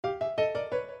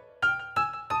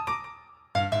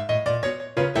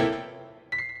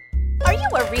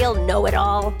real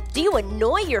know-it-all? Do you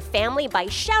annoy your family by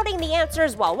shouting the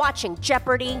answers while watching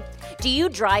Jeopardy? Do you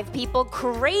drive people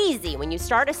crazy when you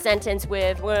start a sentence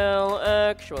with, well,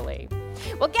 actually?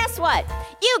 Well, guess what?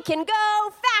 You can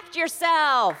go fact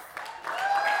yourself.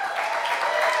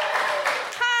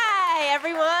 Hi,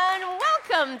 everyone.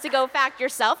 Welcome to Go Fact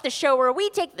Yourself, the show where we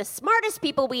take the smartest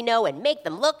people we know and make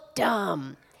them look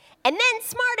dumb. And then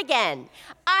smart again.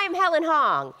 I'm Helen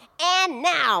Hong. And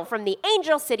now, from the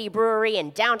Angel City Brewery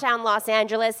in downtown Los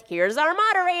Angeles, here's our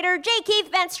moderator, J. Keith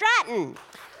Van Straten.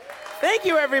 Thank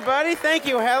you, everybody. Thank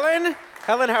you, Helen.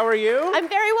 Helen, how are you? I'm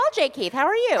very well, J. Keith. How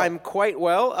are you? I'm quite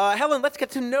well. Helen, let's get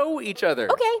to know each other.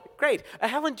 Okay. Great.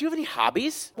 Helen, do you have any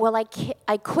hobbies? Well,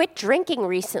 I quit drinking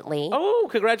recently. Oh,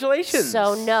 congratulations.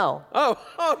 So, no. Oh,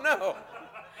 no.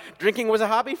 Drinking was a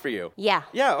hobby for you? Yeah.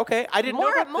 Yeah, okay. I didn't know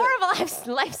about more of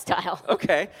a lifestyle.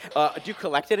 Okay. Do you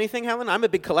collect anything, Helen? I'm a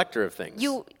big collector of things.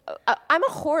 I'm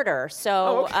a hoarder, so...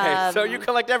 Oh, okay. So you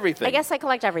collect everything. I guess I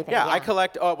collect everything, yeah. I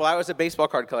collect... I was a baseball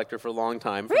card collector for a long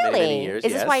time, for many, many years.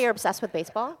 Is this why you're obsessed with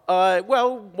baseball?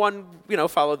 Well, one,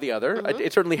 followed the other. Mm-hmm.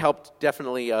 It certainly helped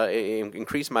definitely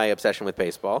increase my obsession with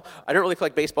baseball. I don't really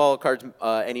collect baseball cards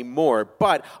anymore,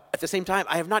 but at the same time,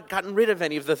 I have not gotten rid of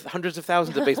any of the hundreds of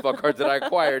thousands of baseball cards that I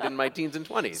acquired in my teens and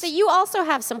 20s. So you also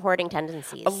have some hoarding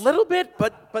tendencies. A little bit,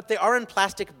 but they are in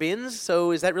plastic bins,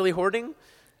 so is that really hoarding?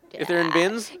 If they're in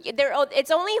bins?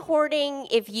 It's only hoarding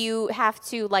if you have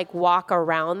to, walk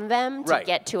around them to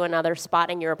get to another spot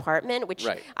in your apartment, which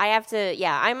I have to,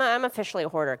 I'm officially a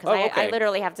hoarder, because I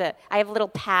literally have to, I have little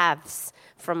paths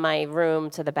from my room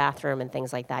to the bathroom and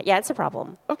things like that. Yeah, it's a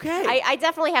problem. Okay. I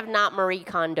definitely have not Marie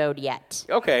Kondo'd yet.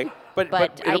 Okay.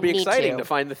 But it'll be exciting to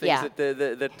find the things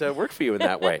that work for you in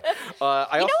that way. You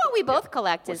know what we both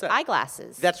collect is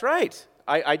eyeglasses. That's right.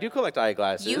 I do collect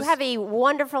eyeglasses. You have a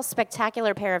wonderful,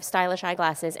 spectacular pair of stylish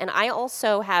eyeglasses, and I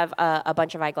also have a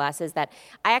bunch of eyeglasses that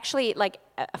I actually,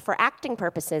 for acting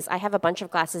purposes, I have a bunch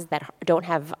of glasses that don't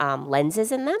have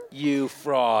lenses in them. You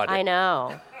fraud. I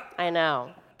know.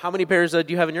 How many pairs do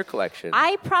you have in your collection?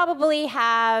 I probably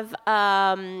have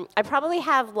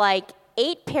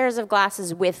 8 pairs of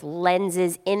glasses with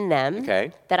lenses in them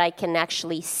that I can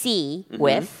actually see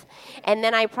with. And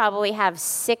then I probably have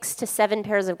 6 to 7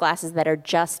 pairs of glasses that are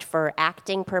just for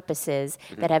acting purposes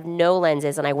that have no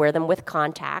lenses, and I wear them with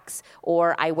contacts,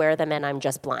 or I wear them and I'm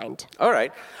just blind. All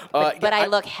right. But I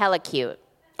look hella cute.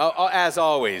 As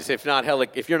always, if you're not Helen,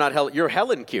 you're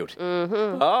Helen cute.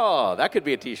 Mm-hmm. Oh, that could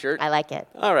be a T-shirt. I like it.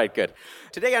 All right, good.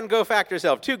 Today on Go Fact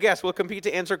Yourself, 2 guests will compete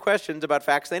to answer questions about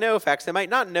facts they know, facts they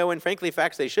might not know, and frankly,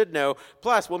 facts they should know.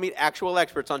 Plus, we'll meet actual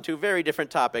experts on 2 very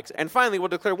different topics. And finally, we'll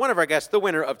declare one of our guests the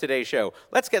winner of today's show.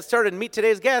 Let's get started and meet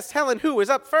today's guest. Helen, who is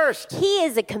up first? He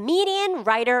is a comedian,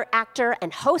 writer, actor,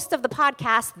 and host of the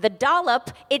podcast, The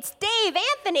Dollop. It's Dave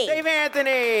Anthony. Dave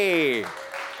Anthony.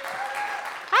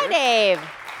 Hi, Dave.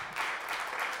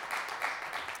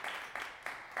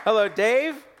 Hello,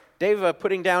 Dave. Dave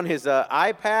putting down his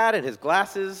iPad and his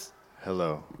glasses.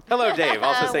 Hello. Hello, Dave.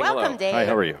 Also saying Welcome, hello. Dave. Hi,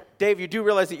 how are you? Dave, you do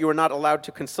realize that you are not allowed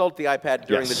to consult the iPad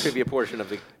during the trivia portion of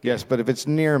the... Yes, but if it's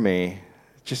near me,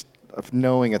 just of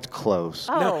knowing it's close.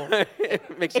 Oh.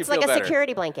 It makes you It's feel like a better.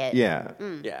 security blanket. Yeah.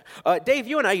 Yeah. Dave,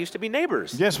 you and I used to be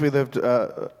neighbors. Yes, we lived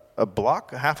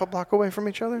half a block away from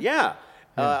each other. Yeah.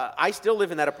 I still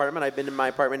live in that apartment. I've been in my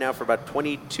apartment now for about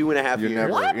 22 and a half years.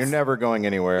 You're never going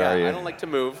anywhere, are you? I don't like to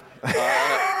move.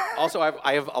 Also,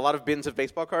 I have a lot of bins of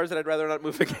baseball cards that I'd rather not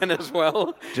move again as well.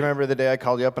 Do you remember the day I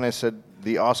called you up and I said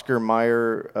the Oscar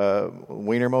Mayer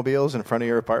Wienermobiles in front of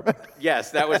your apartment?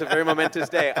 Yes, that was a very momentous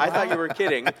day. I thought you were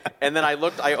kidding, and then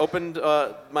I opened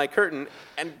my curtain,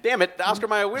 and damn it, the Oscar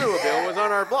Mayer Wienermobile was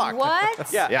on our block.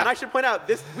 What? Yeah, and I should point out,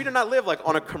 we do not live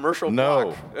on a commercial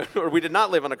block. Or we did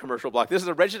not live on a commercial block. This is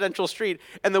a residential street,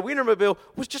 and the Wienermobile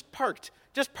was just parked.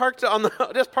 Just parked at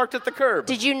the curb.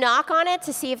 Did you knock on it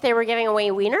to see if they were giving away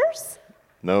wieners?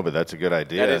 No, but that's a good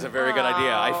idea. That is a very good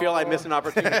idea. I feel I missed an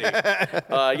opportunity.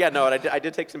 I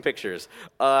did take some pictures.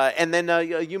 And then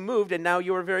you moved, and now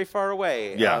you are very far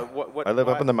away. Yeah. I live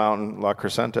up in the mountain, La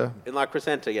Crescenta. In La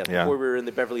Crescenta, yes. Yeah. Before we were in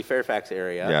the Beverly Fairfax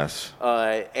area. Yes.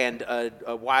 Why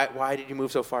did you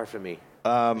move so far from me?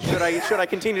 Should I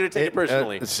continue to take it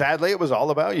personally? Sadly, it was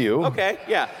all about you. Okay,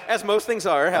 yeah. As most things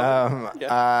are.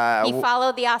 He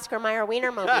followed the Oscar Mayer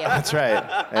Wienermobile. That's right.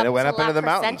 And it went up La into the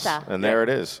mountains. Crescenta. And there it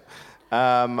is.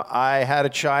 I had a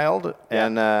child,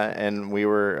 and we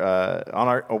were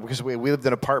because we lived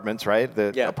in apartments, right?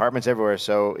 Apartments everywhere.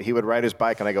 So he would ride his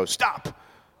bike, and I go, stop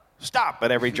at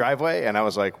every driveway, and I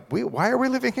was like, why are we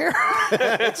living here?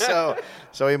 so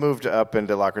we moved up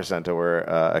into La Crescenta, where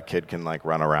a kid can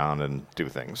run around and do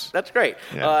things. That's great.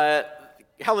 Yeah.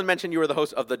 Helen mentioned you were the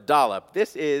host of The Dollop.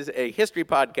 This is a history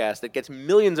podcast that gets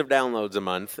millions of downloads a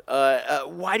month.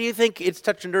 Why do you think it's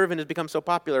touched a nerve and has become so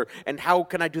popular, and how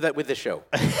can I do that with this show?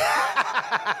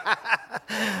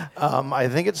 I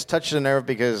think it's touched a nerve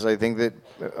because I think that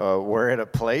we're at a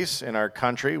place in our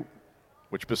country,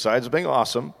 which besides being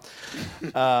awesome,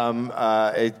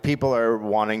 people are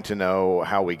wanting to know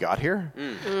how we got here.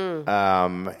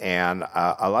 And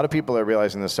a lot of people are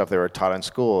realizing the stuff they were taught in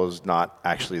school is not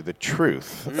actually the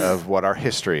truth of what our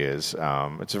history is.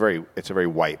 It's a very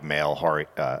white male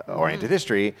oriented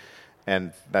history,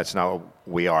 and that's not what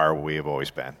we have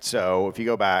always been. So if you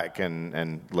go back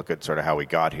and look at sort of how we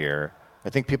got here, I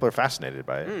think people are fascinated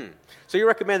by it. So you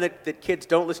recommend that kids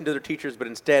don't listen to their teachers, but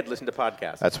instead listen to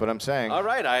podcasts? That's what I'm saying. All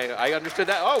right, I understood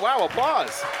that. Oh, wow,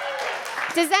 applause.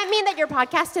 Does that mean that your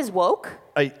podcast is woke?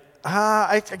 I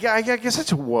guess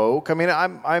it's woke. I mean,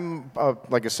 I'm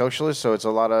like a socialist, so it's a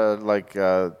lot of like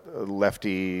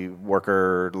lefty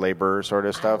worker labor sort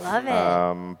of stuff. I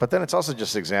love it. But then it's also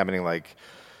just examining like,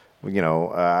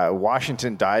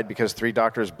 Washington died because 3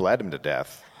 doctors bled him to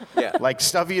death. Yeah. Like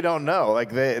stuff you don't know.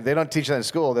 Like they don't teach that in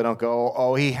school. They don't go,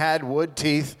 oh, he had wood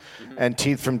teeth and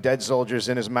teeth from dead soldiers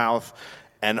in his mouth,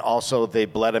 and also they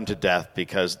bled him to death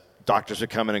because doctors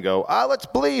would come in and go, let's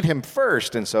bleed him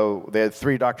first. And so they had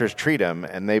 3 doctors treat him,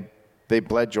 and they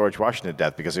bled George Washington to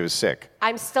death because he was sick.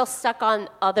 I'm still stuck on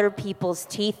other people's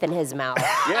teeth in his mouth.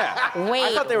 Yeah. Wait,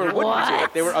 I thought they were wooden what?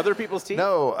 teeth. They were other people's teeth?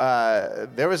 No,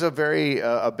 there was a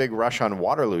big rush on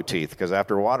Waterloo teeth, because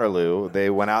after Waterloo, they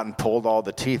went out and pulled all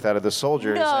the teeth out of the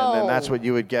soldiers, and then that's what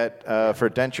you would get for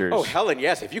dentures. Oh, Helen,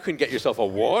 yes. If you can get yourself a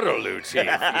Waterloo teeth,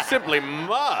 you simply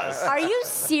must. Are you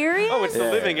serious? Oh, it's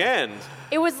the living end.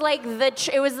 It was like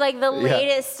the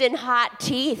latest in hot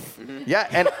teeth. Yeah,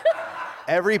 and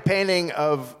every painting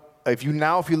of if you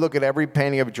look at every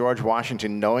painting of George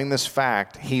Washington, knowing this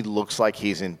fact, he looks like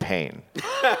he's in pain.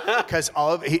 Because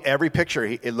every picture,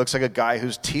 it looks like a guy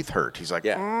whose teeth hurt. He's like,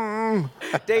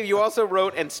 Dave, you also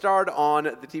wrote and starred on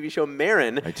the TV show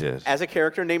Marin. I did. As a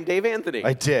character named Dave Anthony.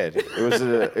 I did.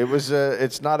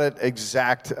 It's not an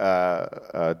exact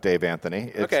Dave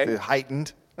Anthony. It's the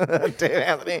heightened Dave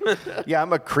Anthony. Yeah,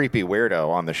 I'm a creepy weirdo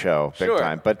on the show, big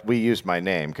time. But we used my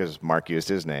name because Mark used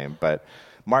his name. But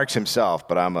Mark's himself,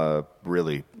 but I'm a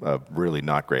really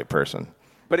not great person.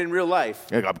 But in real life,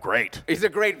 I'm great. He's a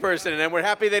great person, and we're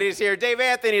happy that he's here. Dave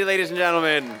Anthony, ladies and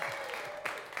gentlemen.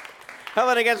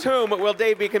 Helen, against whom will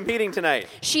Dave be competing tonight?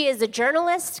 She is a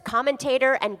journalist,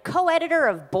 commentator, and co-editor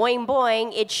of Boing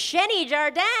Boing. It's Sheni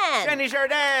Jardin. Sheni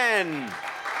Jardin.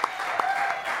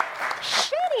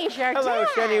 Sheni Jardin. Hello,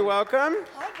 Sheni. Welcome.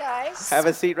 Hi, guys. Have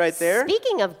a seat right there.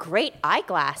 Speaking of great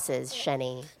eyeglasses,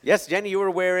 Sheni. Yes, Jenny, you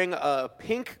were wearing a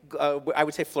pink, I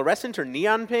would say fluorescent or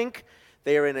neon pink.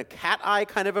 They are in a cat eye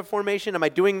kind of a formation. Am I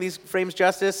doing these frames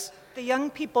justice? The young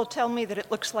people tell me that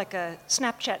it looks like a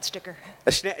Snapchat sticker.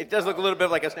 It does look a little bit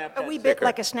like a Snapchat sticker. A wee bit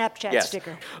like a Snapchat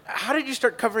sticker. How did you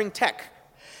start covering tech?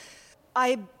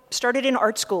 I started in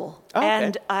art school,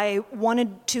 and I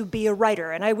wanted to be a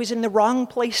writer, and I was in the wrong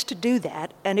place to do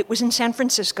that, and it was in San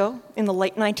Francisco in the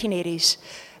late 1980s,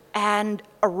 and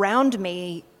around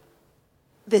me,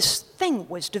 this thing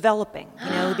was developing,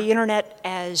 the internet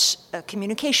as a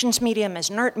communications medium, as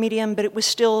an art medium, but it was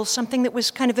still something that was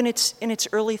kind of in its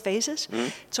early phases.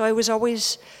 So I was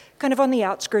always kind of on the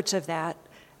outskirts of that,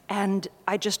 and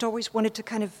I just always wanted to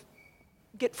kind of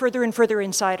get further and further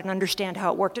inside and understand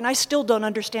how it worked, and I still don't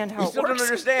understand how it works. You still don't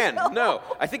understand? No.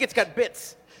 I think it's got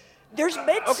bits. There's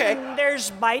bits and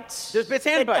there's bytes. There's bits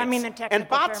and bytes. I mean, the technical and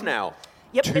bots term. now.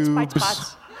 Yep, bits, bytes,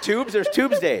 bots. Tubes? There's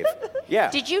tubes, Dave.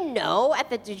 Yeah. Did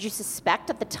you suspect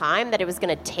at the time that it was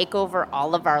going to take over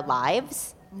all of our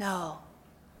lives? No.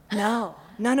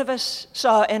 None of us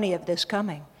saw any of this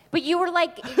coming. But you were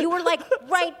like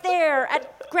right there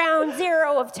at ground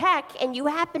zero of tech, and you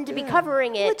happened to be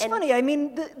covering it. Well, it's funny. I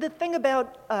mean, the thing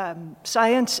about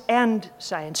science and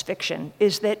science fiction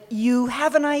is that you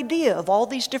have an idea of all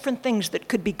these different things that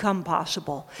could become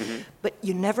possible, but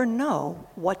you never know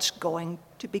what's going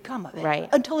to become of it. Right.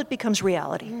 Until it becomes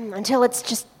reality. Until it's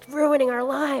just ruining our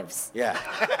lives. Yeah.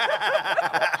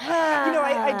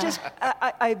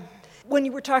 I when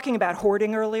you were talking about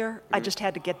hoarding earlier, I just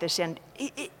had to get this in.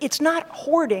 It's not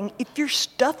hoarding if your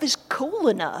stuff is cool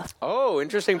enough. Oh,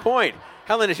 interesting point.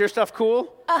 Helen, is your stuff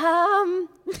cool?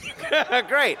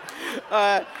 Great.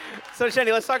 So,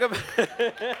 Jenny, let's talk about...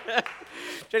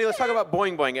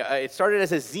 Boing Boing. It started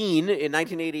as a zine in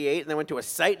 1988, and then went to a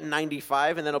site in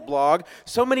 95, and then a blog.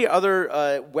 So many other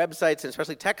websites, and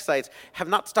especially tech sites, have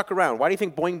not stuck around. Why do you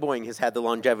think Boing Boing has had the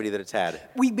longevity that it's had?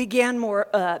 We began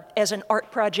more as an art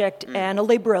project and a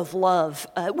labor of love.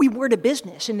 We weren't a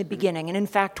business in the beginning, and in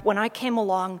fact, when I came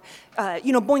along,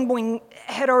 Boing Boing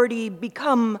had already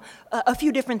become a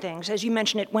few different things. As you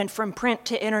mentioned, it went from print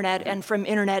to internet, and from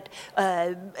internet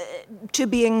to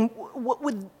being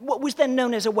what was then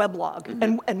known as a weblog,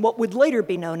 and what would later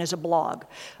be known as a blog.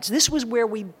 So this was where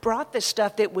we brought the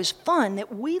stuff that was fun,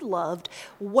 that we loved,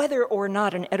 whether or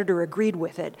not an editor agreed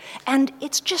with it. And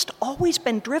it's just always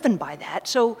been driven by that.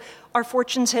 So our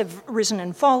fortunes have risen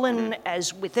and fallen,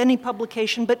 as with any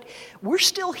publication, but we're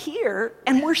still here,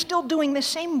 and we're still doing the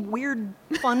same weird,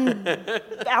 fun,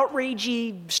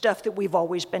 outragey stuff that we've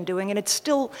always been doing, and it's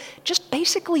still just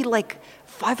basically like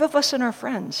 5 of us and our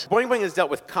friends. Boing Boing has dealt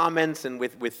with comments and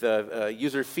with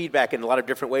user feedback in a lot of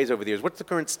different ways over the years. What's the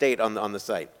current state on the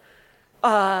site?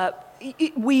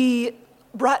 We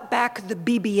brought back the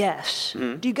BBS.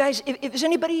 Do you guys, is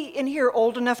anybody in here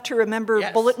old enough to remember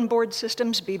bulletin board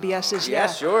systems? BBS is, yeah.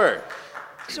 Sure.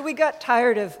 So we got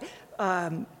tired of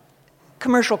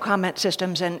commercial comment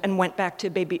systems and went back to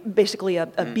basically a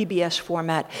BBS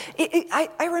format.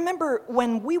 I remember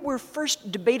when we were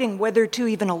first debating whether to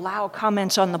even allow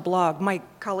comments on the blog, my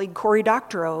colleague Cory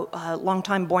Doctorow, a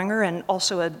longtime Boinger and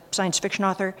also a science fiction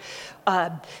author,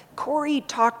 Cory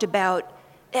talked about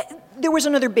there was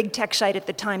another big tech site at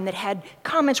the time that had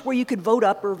comments where you could vote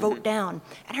up or vote down.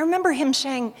 And I remember him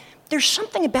saying, there's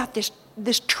something about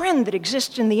this trend that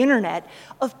exists in the internet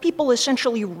of people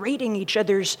essentially rating each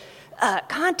other's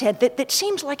content that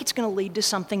seems like it's going to lead to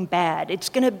something bad. It's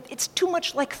too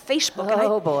much like Facebook.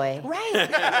 Oh, boy.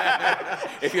 Right.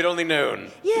 If you'd only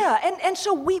known. Yeah, and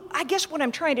so I guess what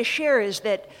I'm trying to share is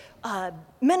that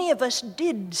many of us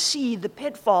did see the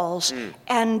pitfalls,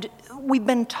 and we've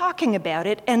been talking about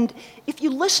it. And if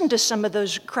you listen to some of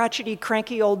those crotchety,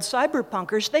 cranky old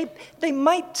cyberpunkers, they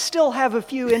might still have a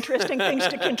few interesting things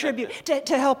to contribute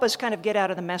to help us kind of get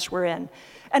out of the mess we're in.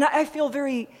 And I feel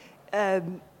very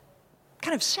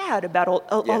kind of sad about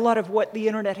a lot of what the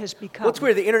internet has become. Well, it's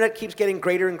weird. The internet keeps getting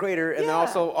greater and greter, and then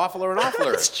also awfuler and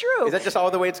awfuler. It's true. Is that just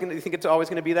all the way it's going to? You think it's always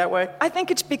going to be that way? I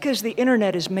think it's because the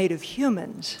internet is made of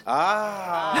humans. We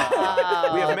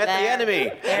have met the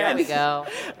enemy. There we go.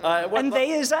 And they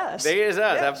is us. They is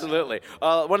us, absolutely.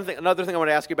 Another thing I want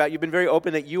to ask you about, you've been very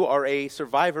open that you are a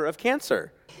survivor of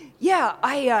cancer. Yeah,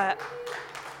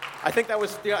 I think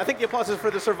the applause is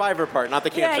for the survivor part, not the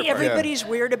cancer part. Yeah, everybody's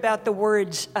weird about the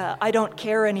words, I don't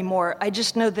care anymore. I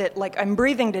just know that, like, I'm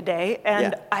breathing today,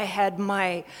 and I had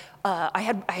my, I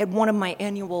had one of my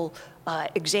annual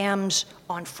exams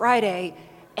on Friday,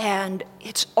 and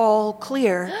it's all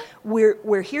clear.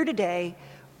 We're here today.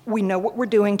 We know what we're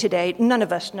doing today. None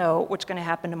of us know what's going to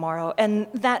happen tomorrow. And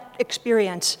that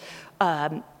experience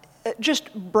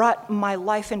just brought my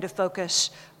life into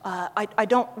focus. I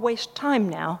don't waste time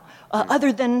now,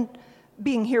 other than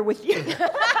being here with you.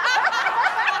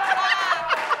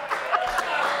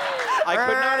 I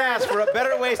could not ask for a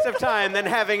better waste of time than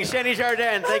having Sheni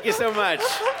Jardin. Thank you so much.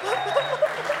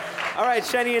 All right,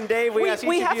 Sheni and Dave, we ask each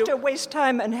of you... We have to waste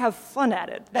time and have fun at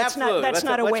it. That's not a waste.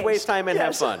 Let's waste time and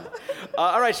have fun.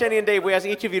 All right, Sheni and Dave, we ask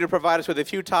each of you to provide us with a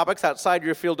few topics outside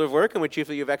your field of work in which you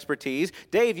feel you have expertise.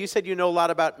 Dave, you said you know a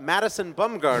lot about Madison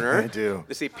Bumgarner. I do.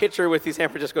 The pitcher with the San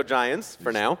Francisco Giants,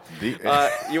 for now.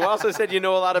 You also said you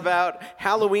know a lot about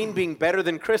Halloween being better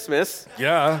than Christmas.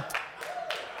 Yeah.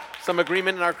 Some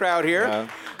agreement in our crowd here. Yeah.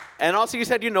 And also you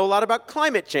said you know a lot about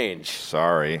climate change.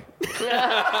 Sorry.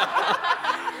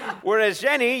 Whereas,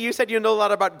 Jenny, you said you know a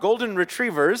lot about golden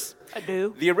retrievers. I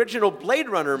do. The original Blade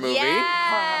Runner movie.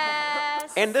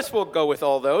 Yes. And this will go with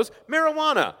all those.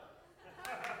 Marijuana.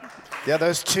 Yeah,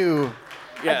 those two.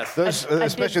 Yes.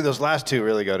 Especially those last two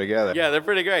really go together. Yeah, they're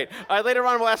pretty great. All right, later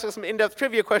on we'll ask you some in-depth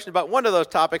trivia questions about one of those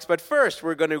topics, but first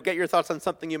we're going to get your thoughts on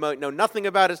something you might know nothing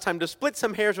about. It's time to split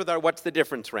some hairs with our What's the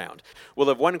Difference round. We'll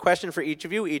have one question for each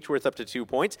of you, each worth up to 2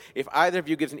 points. If either of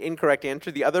you gives an incorrect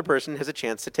answer, the other person has a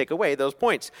chance to take away those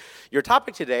points. Your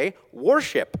topic today,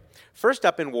 Warship. First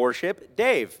up in Warship,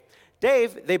 Dave.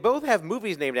 Dave, they both have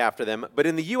movies named after them, but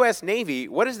in the U.S. Navy,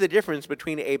 what is the difference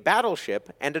between a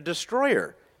battleship and a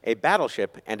destroyer? A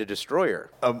battleship and a destroyer.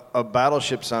 A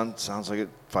battleship sounds like it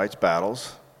fights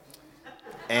battles.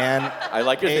 And I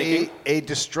like your thinking. A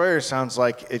destroyer sounds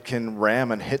like it can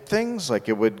ram and hit things, like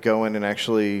it would go in and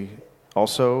actually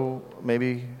also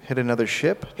maybe hit another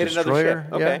ship. Hit destroyer. Another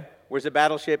ship, okay. Yeah. Whereas a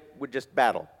battleship would just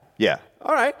battle. Yeah.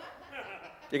 All right.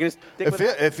 You're going to stick with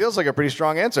that? It feels like a pretty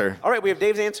strong answer. All right, we have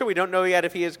Dave's answer. We don't know yet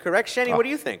if he is correct. Shenny, what do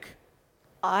you think?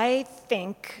 I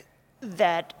think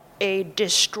that a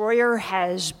destroyer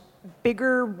has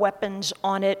bigger weapons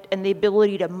on it and the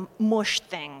ability to mush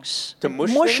things. To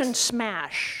mush Mush things? and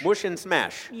smash. Mush and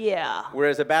smash. Yeah.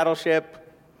 Whereas a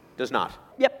battleship does not.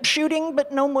 Yep, shooting,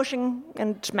 but no mushing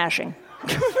and smashing.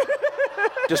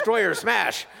 Destroyer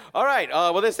smash. All right.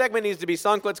 Well, this segment needs to be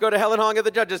sunk. Let's go to Helen Hong at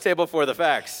the judges' table for the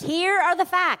facts. Here are the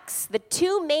facts. The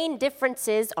two main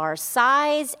differences are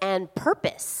size and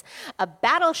purpose. A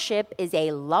battleship is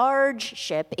a large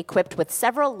ship equipped with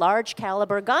several large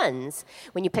caliber guns.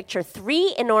 When you picture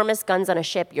 3 enormous guns on a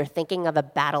ship, you're thinking of a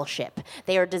battleship.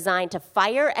 They are designed to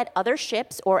fire at other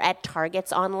ships or at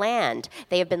targets on land.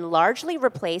 They have been largely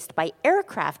replaced by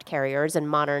aircraft carriers in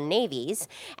modern navies.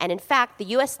 And in fact, the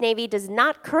U.S. Navy does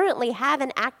not currently have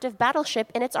an active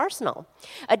battleship in its arsenal.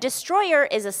 A destroyer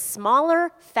is a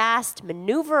smaller, fast,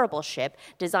 maneuverable ship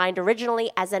designed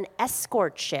originally as an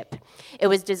escort ship. It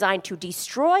was designed to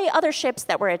destroy other ships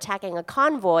that were attacking a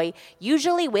convoy,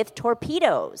 usually with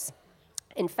torpedoes.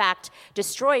 In fact,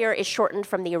 destroyer is shortened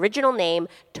from the original name,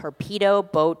 torpedo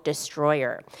boat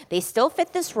destroyer. They still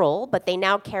fit this role, but they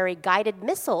now carry guided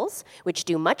missiles, which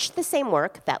do much the same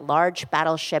work that large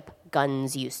battleship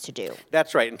guns used to do.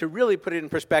 That's right. And to really put it in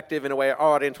perspective in a way our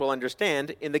audience will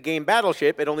understand, in the game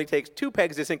Battleship, it only takes 2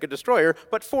 pegs to sink a destroyer,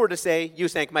 but 4 to say, you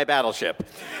sank my battleship.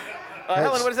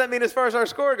 Helen, what does that mean as far as our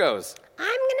score goes? I'm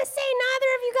going to say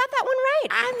neither of you got that one right.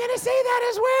 I'm going to say that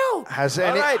as well.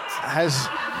 All right.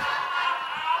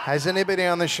 Has anybody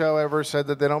on the show ever said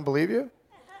that they don't believe you?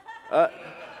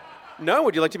 No,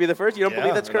 would you like to be the first? You don't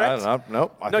believe that's correct?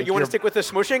 Nope. No, you want to stick with the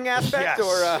smushing aspect? Yes.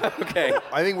 Or, okay.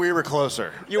 I think we were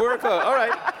closer. You were close. All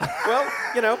right.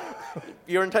 Well,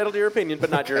 you're entitled to your opinion,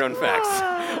 but not your own facts.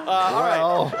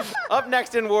 All right. Up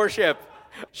next in Warship.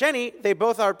 Shenny, they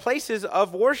both are places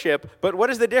of worship, but what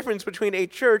is the difference between a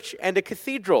church and a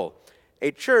cathedral?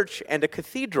 A church and a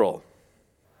cathedral.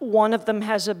 One of them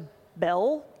has a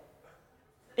bell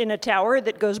in a tower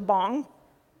that goes bong.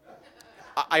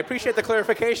 I appreciate the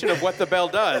clarification of what the bell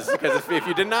does, because if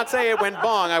you did not say it went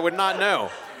bong, I would not know.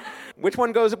 Which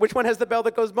one has the bell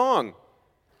that goes bong?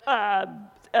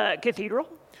 Cathedral.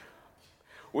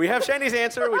 We have Shenny's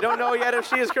answer. We don't know yet if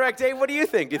she is correct. Dave, what do you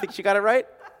think? Do you think she got it right?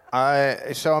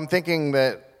 So I'm thinking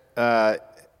that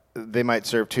they might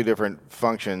serve 2 different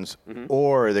functions,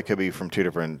 or they could be from 2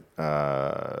 different.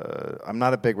 I'm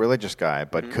not a big religious guy,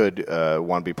 but could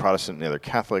one be Protestant and the other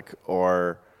Catholic?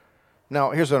 Or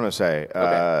no, here's what I'm going to say.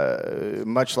 Okay.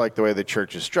 Much like the way the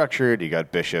church is structured, you got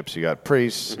bishops, you got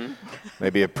priests.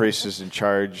 Maybe a priest is in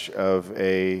charge of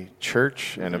a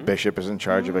church, and a bishop is in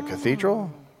charge of a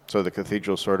cathedral. So the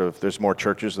cathedral there's more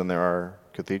churches than there are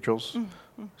cathedrals.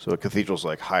 So a cathedral's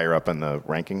like higher up in the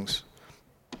rankings.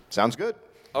 Sounds good.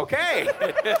 Okay.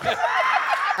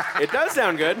 It does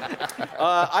sound good.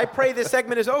 I pray this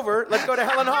segment is over. Let's go to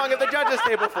Helen Hong at the judges'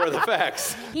 table for the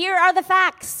facts. Here are the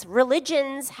facts.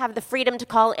 Religions have the freedom to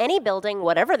call any building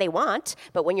whatever they want,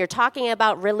 but when you're talking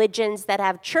about religions that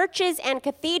have churches and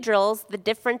cathedrals, the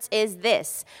difference is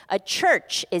this. A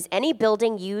church is any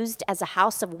building used as a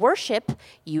house of worship,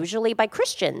 usually by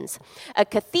Christians. A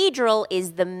cathedral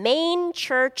is the main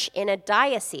church in a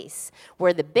diocese,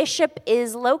 where the bishop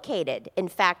is located. In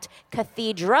fact,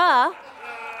 cathedra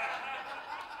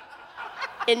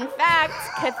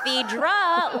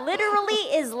literally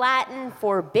is Latin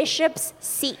for bishop's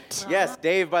seat. Yes,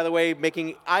 Dave, by the way,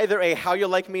 making either a How You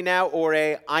Like Me Now or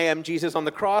a I Am Jesus on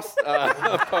the Cross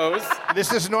pose.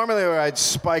 This is normally where I'd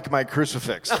spike my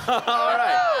crucifix. All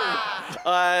right.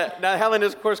 Now, Helen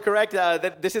is, of course, correct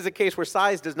that this is a case where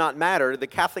size does not matter. The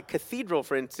Catholic Cathedral,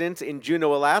 for instance, in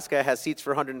Juneau, Alaska, has seats for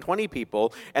 120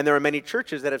 people, and there are many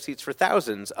churches that have seats for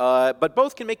thousands. But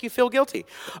both can make you feel guilty.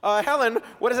 Helen,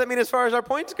 what does that mean as far as our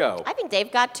points go? I think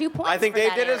Dave got 2 points. I think for Dave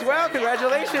that did answer. as well.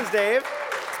 Congratulations, Dave.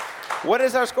 What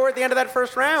is our score at the end of that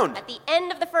first round? At the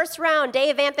end of the first round,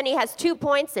 Dave Anthony has 2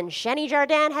 points and Shenny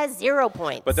Jardin has 0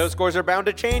 points. But those scores are bound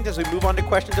to change as we move on to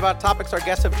questions about topics our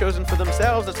guests have chosen for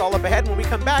themselves. It's all up ahead when we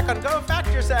come back on Go Fact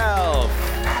Yourself.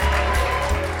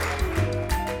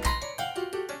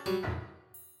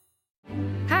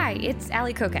 Hi, it's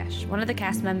Ali Kokesh, one of the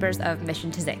cast members of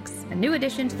Mission to Zix, a new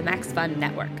addition to the Max Fun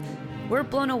network. We're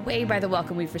blown away by the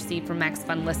welcome we've received from Max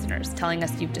Fun listeners, telling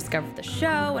us you've discovered the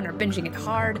show and are binging it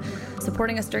hard,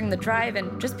 supporting us during the drive,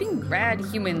 and just being rad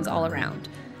humans all around.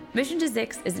 Mission to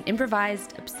Zix is an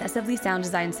improvised, obsessively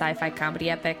sound-designed sci-fi comedy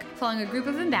epic following a group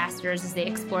of ambassadors as they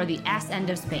explore the ass end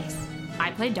of space. I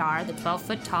play Dar, the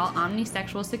 12-foot-tall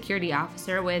omnisexual security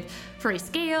officer with furry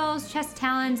scales, chest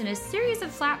talons, and a series of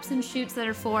flaps and shoots that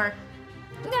are for...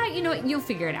 you know what, you'll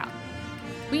figure it out.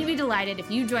 We'd be delighted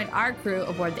if you joined our crew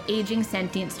aboard the aging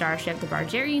sentient starship, the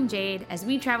Bargerian Jade, as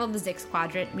we travel the Zix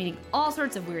Quadrant, meeting all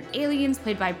sorts of weird aliens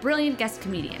played by brilliant guest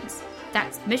comedians.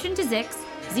 That's Mission to Zix,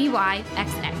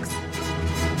 ZYXX.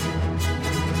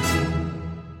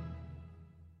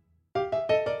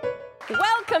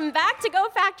 Welcome back to Go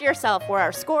Fact Yourself, where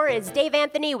our score is Dave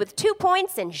Anthony with 2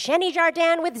 points and Jenny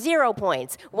Jardin with 0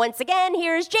 points. Once again,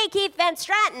 here's J. Keith Van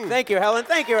Stratton. Thank you, Helen.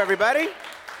 Thank you, everybody.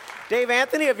 Dave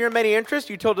Anthony, of your many interests,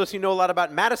 you told us you know a lot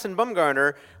about Madison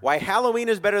Bumgarner, why Halloween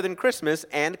is better than Christmas,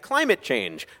 and climate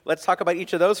change. Let's talk about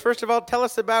each of those. First of all, tell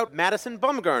us about Madison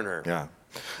Bumgarner. Yeah.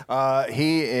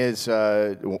 He is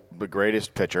the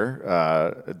greatest pitcher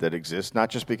that exists, not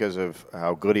just because of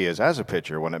how good he is as a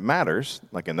pitcher when it matters,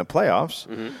 like in the playoffs,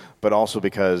 but also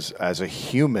because as a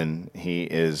human, he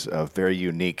is a very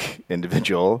unique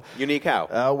individual. Unique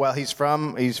how? Well, he's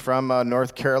from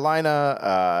North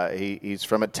Carolina. He's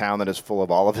from a town that is full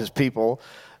of all of his people,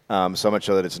 so much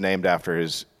so that it's named after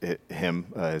his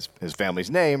family's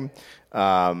name.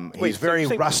 He's very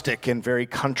rustic and very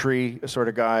country sort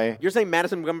of guy. You're saying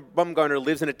Madison Bumgarner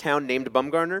lives in a town named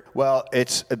Bumgarner? Well,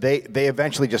 they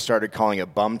eventually just started calling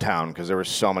it Bumtown because there were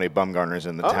so many Bumgarners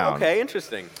in the town. Oh, okay,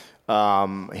 interesting.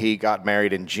 He got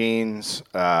married in jeans.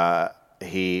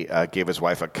 He gave his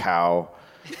wife a cow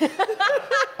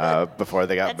before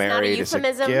they got married. That's not a euphemism?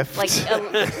 As a gift. Like he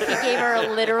gave her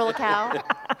a literal cow?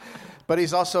 But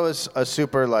he's also a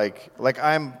super, like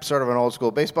I'm sort of an old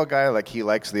school baseball guy. Like, he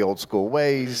likes the old school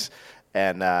ways,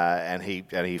 and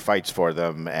he fights for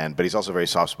them. But he's also very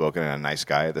soft spoken and a nice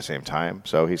guy at the same time.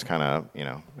 So he's kind of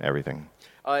everything.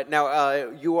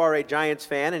 Now, you are a Giants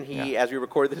fan, and he, as we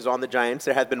record this, is on the Giants.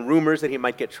 There have been rumors that he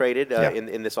might get traded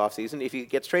in this offseason. If he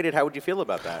gets traded, how would you feel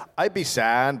about that? I'd be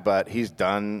sad, but he's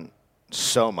done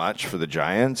so much for the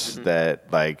Giants that,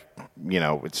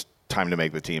 it's time to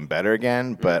make the team better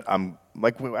again. But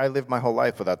I lived my whole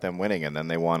life without them winning, and then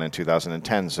they won in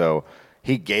 2010. So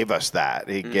he gave us that.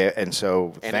 Thank you. In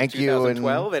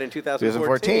 2012 and in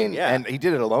 2014. Yeah. And he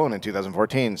did it alone in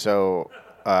 2014. So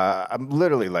I'm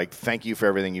literally like, thank you for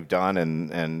everything you've done.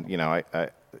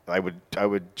 I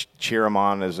would cheer him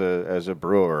on as a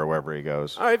Brewer or wherever he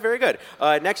goes. All right, very good.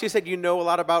 Next, you said you know a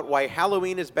lot about why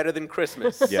Halloween is better than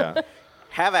Christmas. Yeah.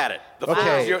 Have at it. The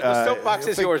soapbox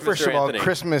is yours, First Mr. of all, Anthony.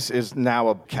 Christmas is now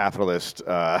a capitalist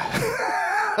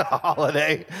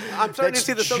holiday. I'm starting to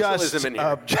see the socialism in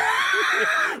here.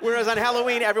 Whereas on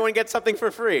Halloween, everyone gets something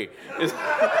for free.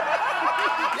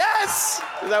 Yes!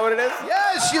 Is that what it is?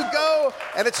 Yes, you go,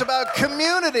 and it's about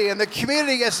community, and the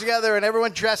community gets together, and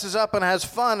everyone dresses up and has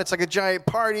fun. It's like a giant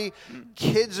party.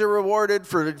 Kids are rewarded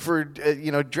for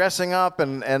dressing up,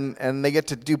 and they get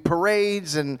to do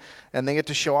parades, and they get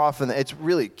to show off, and it's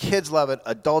really, kids love it,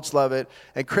 adults love it,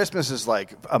 and Christmas is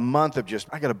like a month of just,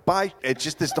 I gotta buy, it's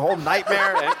just this whole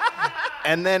nightmare,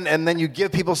 and then you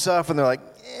give people stuff, and they're like,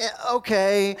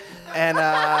 okay, and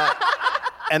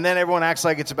then everyone acts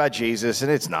like it's about Jesus, and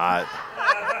it's not.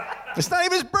 It's not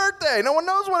even his birthday. No one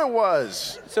knows when it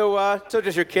was. So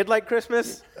does your kid like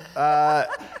Christmas?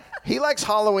 He likes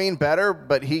Halloween better,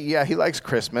 but he likes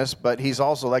Christmas. But he's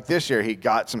also, like, this year, he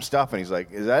got some stuff, and he's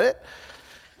like, is that it?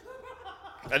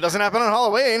 That doesn't happen on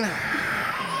Halloween.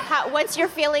 What's your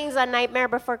feelings on Nightmare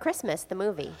Before Christmas, the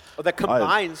movie? Oh, that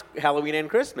combines Halloween and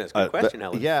Christmas. Good question,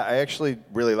 Helen. Yeah, I actually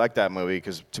really like that movie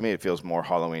because to me it feels more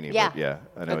Halloween-y. Yeah, but yeah,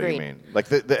 I know agreed. what you mean. Like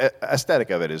the aesthetic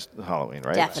of it is Halloween,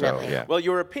 right? Definitely. So, yeah. Well,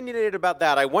 you were opinionated about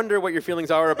that. I wonder what your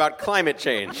feelings are about climate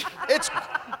change.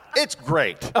 It's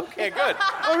great. Okay, good.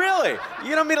 Oh, really?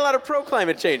 You don't meet a lot of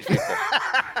pro-climate change people.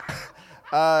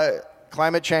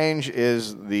 Climate change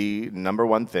is the number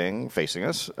one thing facing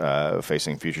us,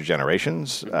 facing future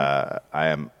generations. I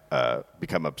am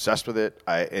become obsessed with it.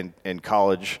 In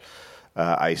college,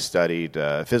 I studied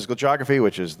physical geography,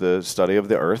 which is the study of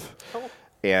the Earth. Oh.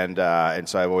 And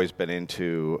so I've always been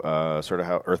into sort of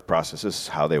how Earth processes,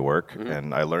 how they work. Mm-hmm.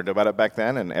 And I learned about it back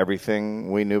then, and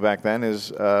everything we knew back then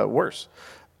is worse.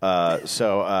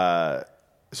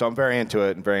 So I'm very into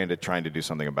it and very into trying to do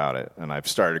something about it. And I've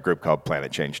started a group called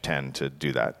Planet Change 10 to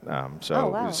do that.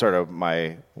 It's sort of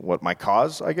my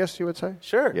cause, I guess you would say.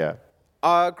 Sure. Yeah.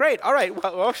 Great. All right.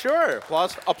 Well, sure.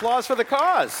 Applause for the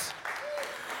cause.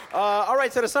 All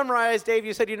right. So to summarize, Dave,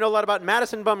 you said you know a lot about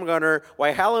Madison Bumgarner,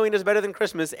 why Halloween is better than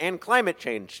Christmas, and climate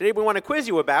change. Today we want to quiz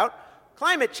you about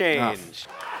climate change.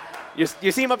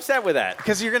 You seem upset with that.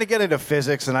 Because you're going to get into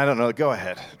physics, and I don't know. Go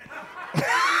ahead.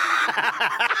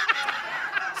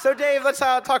 So, Dave, let's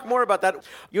talk more about that.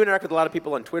 You interact with a lot of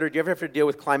people on Twitter. Do you ever have to deal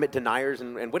with climate deniers?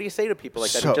 And what do you say to people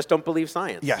like that who just don't believe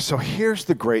science? Yeah, so here's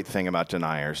the great thing about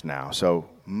deniers now. So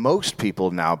most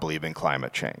people now believe in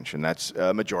climate change, and that's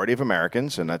a majority of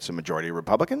Americans, and that's a majority of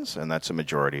Republicans, and that's a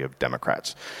majority of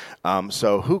Democrats.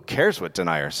 So who cares what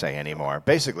deniers say anymore?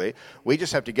 Basically, we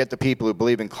just have to get the people who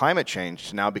believe in climate change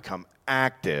to now become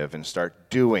active and start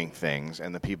doing things,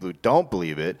 and the people who don't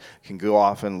believe it can go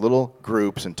off in little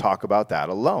groups and talk about that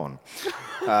alone.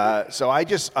 So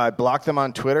I block them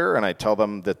on Twitter, and I tell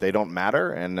them that they don't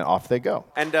matter, and off they go.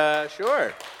 And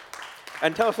sure.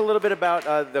 And tell us a little bit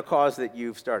about the cause that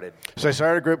you've started. So I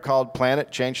started a group called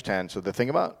Planet Change 10. So the thing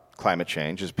about climate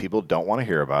change is people don't want to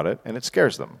hear about it, and it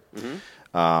scares them.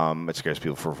 Mm-hmm. It scares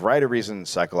people for a variety of reasons.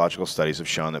 Psychological studies have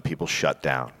shown that people shut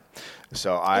down.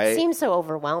 So it seems so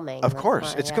overwhelming. Of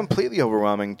course, it's completely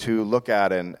overwhelming to look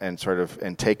at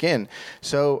and take in.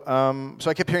 So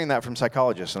I kept hearing that from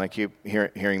psychologists, and I keep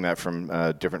hearing that from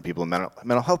different people in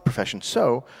mental health professions.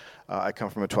 So I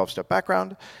come from a 12-step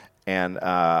background, and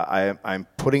I'm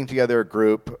putting together a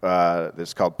group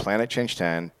that's called Planet Change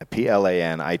 10,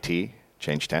 PLANIT.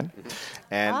 Change 10.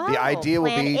 And the idea will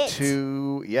be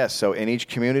so in each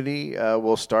community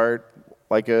we'll start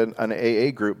like an AA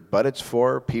group, but it's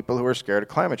for people who are scared of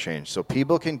climate change. So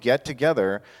people can get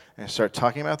together and start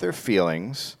talking about their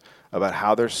feelings, about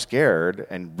how they're scared,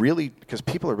 and really, because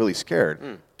people are really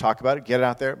scared, talk about it, get it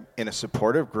out there in a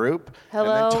supportive group, and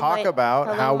then talk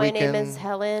about how we can... My name is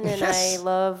Helen, and I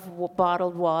love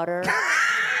bottled water.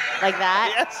 Like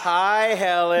that? Yes. Hi,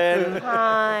 Helen.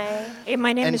 Hi. Hey,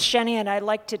 my name is Shenny, and I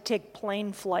like to take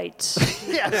plane flights.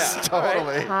 Yes,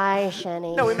 totally. Hi,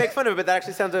 Shenny. No, we make fun of it, but that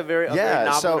actually sounds a very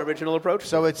novel and original approach.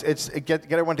 So it's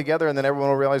get everyone together, and then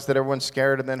everyone will realize that everyone's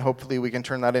scared, and then hopefully we can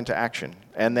turn that into action.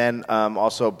 And then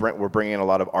also we're bringing in a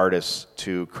lot of artists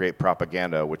to create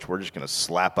propaganda, which we're just going to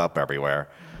slap up everywhere.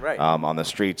 Right. On the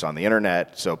streets, on the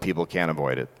internet, so people can't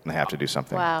avoid it, and they have to do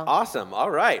something. Wow. Awesome.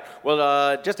 All right.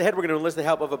 Well, just ahead, we're going to enlist the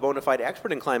help of a bona fide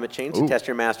expert in climate change to test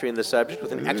your mastery in the subject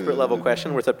with an expert-level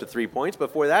question worth up to 3 points.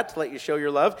 Before that, to let you show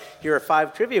your love, here are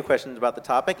 5 trivia questions about the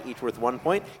topic, each worth 1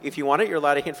 point. If you want it, you're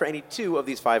allowed a hint for any 2 of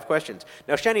these 5 questions.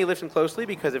 Now, Shenny, listen closely,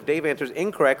 because if Dave answers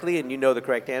incorrectly and you know the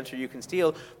correct answer, you can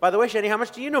steal. By the way, Shenny, how much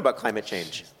do you know about climate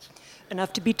change?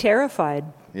 Enough to be terrified.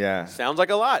 Yeah. Sounds like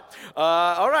a lot.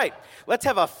 All right. Let's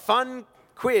have a fun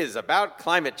quiz about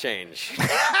climate change.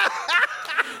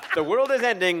 The world is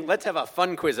ending. Let's have a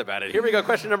fun quiz about it. Here we go.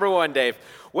 Question number 1, Dave.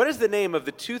 What is the name of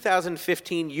the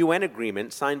 2015 UN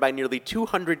agreement signed by nearly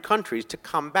 200 countries to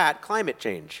combat climate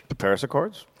change? The Paris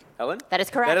Accords? Helen? That is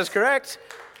correct. That is correct.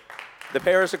 The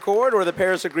Paris Accord or the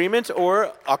Paris Agreement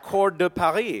or Accord de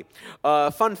Paris.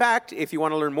 Fun fact, if you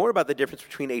want to learn more about the difference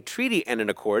between a treaty and an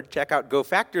accord, check out Go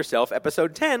Fact Yourself,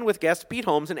 episode 10 with guests Pete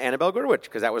Holmes and Annabelle Gurwitch,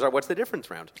 because that was our What's the Difference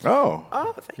round. Oh,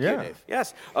 thank you, Dave.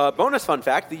 Yes. Bonus fun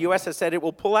fact, the U.S. has said it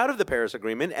will pull out of the Paris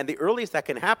Agreement, and the earliest that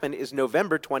can happen is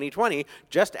November 2020,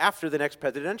 just after the next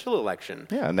presidential election.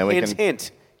 Yeah, and then we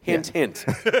Hint. Hint.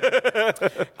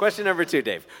 Question number 2,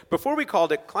 Dave. Before we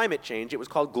called it climate change, it was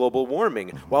called global warming.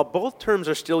 While both terms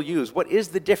are still used, what is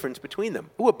the difference between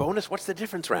them? Ooh, a bonus. What's the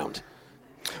difference round?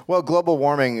 Well, global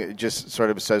warming just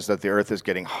sort of says that the Earth is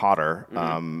getting hotter,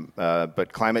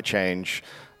 but climate change...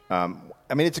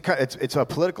 it's a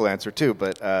political answer too,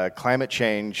 but climate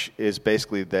change is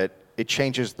basically that it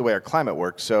changes the way our climate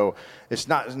works. So it's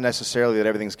not necessarily that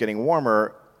everything's getting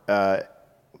warmer.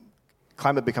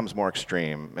 Climate becomes more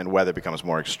extreme, and weather becomes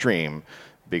more extreme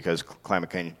because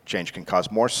climate change can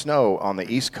cause more snow on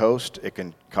the East Coast. It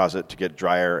can cause it to get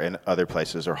drier in other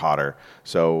places or hotter.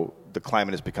 So the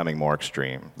climate is becoming more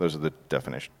extreme. Those are the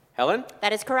definitions. Helen?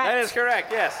 That is correct. That is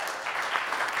correct, yes.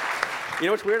 You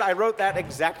know what's weird? I wrote that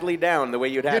exactly down the way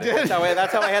you'd had it.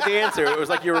 That's how I had the answer. It was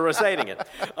like you were reciting it.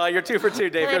 You're 2 for 2,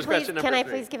 Dave. Here's question number 3. Can I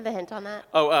please give the hint on that?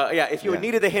 If you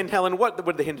needed the hint, Helen, what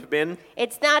would the hint have been?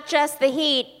 It's not just the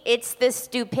heat, it's the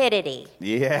stupidity.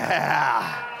 Yeah.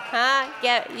 Huh?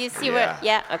 Yeah, you see what?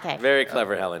 Yeah, okay. Very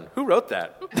clever, Helen. Who wrote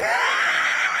that?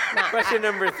 Question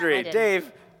number 3.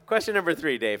 Dave. Question number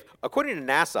 3, Dave. According to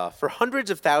NASA, for hundreds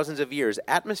of thousands of years,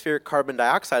 atmospheric carbon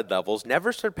dioxide levels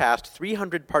never surpassed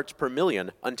 300 parts per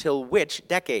million until which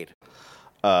decade?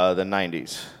 The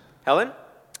 90s. Helen?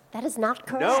 That is not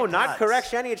correct. No, not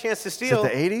correct. Shenny, a chance to steal.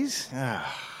 Is it the 80s?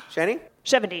 Shenny?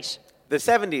 70s. The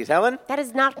 70s. Helen? That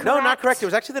is not correct. No, not correct. It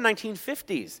was actually the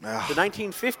 1950s. The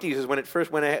 1950s is when it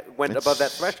first went above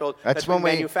that threshold. That's when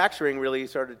manufacturing really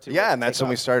started to and that's when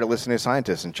we started listening to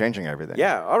scientists and changing everything.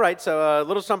 Yeah, all right. So a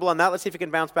little stumble on that. Let's see if we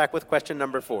can bounce back with question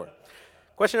number 4.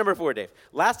 Question number 4, Dave.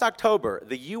 Last October,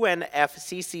 the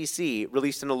UNFCCC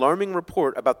released an alarming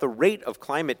report about the rate of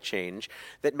climate change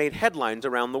that made headlines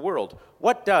around the world.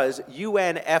 What does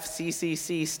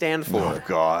UNFCCC stand for? Oh,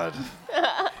 God.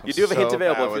 You do have a hint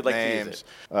available if you'd like to use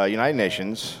it. United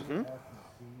Nations. Mm-hmm.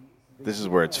 This is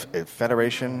where it's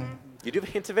Federation. You do have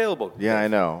hints available. Yeah, I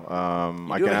know.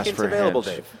 I can ask for available,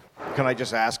 hints. Dave. Can I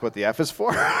just ask what the F is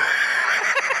for?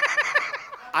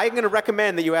 I'm going to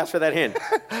recommend that you ask for that hint.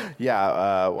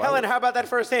 Yeah. Helen, how about that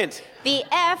first hint? The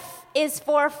F is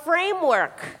for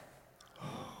framework.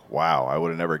 Wow, I would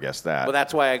have never guessed that. Well,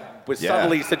 that's why I was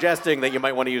subtly suggesting that you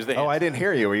might want to use the hint. Oh, I didn't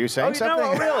hear you. Were you saying something?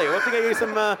 No, really? We have to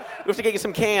get you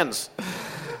some cans.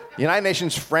 United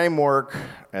Nations framework,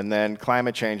 and then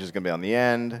climate change is going to be on the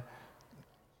end.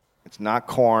 It's not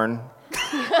corn.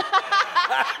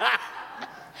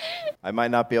 I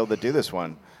might not be able to do this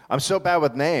one. I'm so bad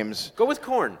with names. Go with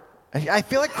corn. I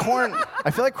feel like corn.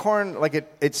 Like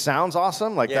it sounds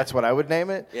awesome. Like that's what I would name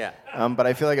it. Yeah. But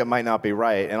I feel like it might not be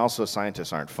right. And also,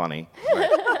 scientists aren't funny. Right.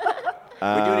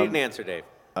 We do need an answer, Dave.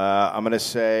 I'm gonna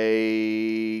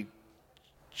say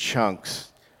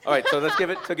chunks. All right. So let's give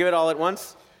it all at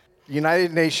once.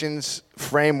 United Nations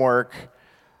framework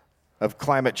of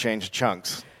climate change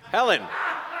chunks. Helen.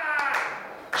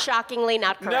 Shockingly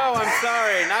not correct. No, I'm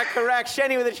sorry. Not correct.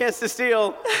 Shenny with a chance to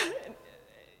steal.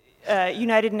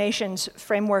 United Nations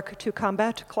framework to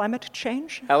combat climate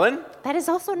change. Helen? That is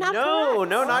also not correct.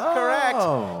 No, not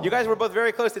correct. You guys were both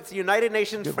very close. It's the United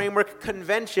Nations Framework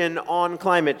Convention on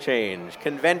Climate Change.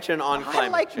 Convention on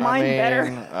Climate Change. Mine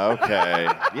better. Okay.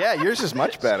 Yeah, yours is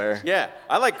much better. Yeah,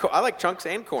 I like chunks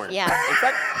and corn. Yeah. In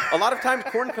fact, a lot of times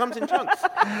corn comes in chunks.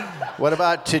 What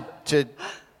about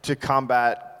to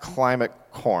combat climate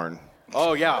corn?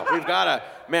 Oh yeah, we've got to.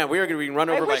 Man, we are going to be run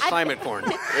over by climate corn.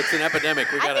 It's an epidemic.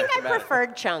 I think I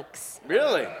preferred chunks.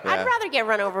 Really? Yeah. I'd rather get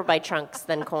run over by chunks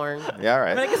than corn. Yeah, all I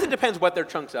mean, I right. guess it depends what they're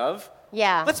chunks of.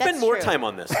 Yeah, Let's spend that's more true. time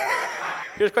on this.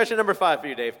 Here's question number 5 for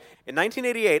you, Dave. In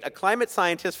 1988, a climate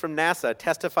scientist from NASA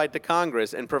testified to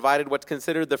Congress and provided what's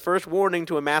considered the first warning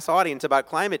to a mass audience about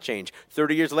climate change.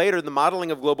 30 years later, the modeling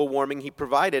of global warming he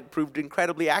provided proved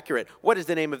incredibly accurate. What is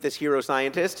the name of this hero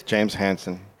scientist? James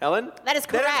Hansen. Helen? That is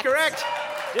correct. That is correct.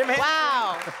 Jim Hansen.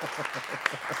 Wow.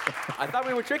 I thought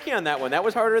we were tricky on that one. That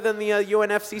was harder than the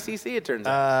UNFCCC, it turns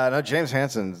out. No, James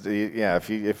Hansen. Yeah,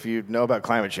 if you know about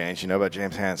climate change, you know about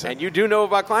James Hansen. And you do know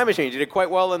about climate change. You did quite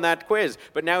well in that quiz.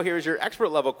 But now here's your expert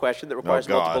level question that requires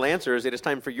multiple answers. It is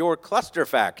time for your cluster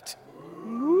fact.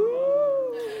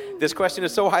 This question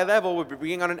is so high level, we'll be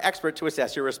bringing on an expert to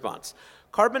assess your response.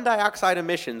 Carbon dioxide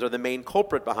emissions are the main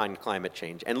culprit behind climate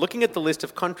change. And looking at the list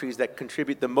of countries that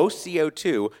contribute the most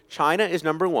CO2, China is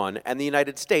number 1 and the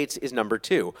United States is number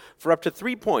 2. For up to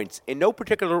 3 points, in no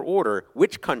particular order,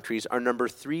 which countries are number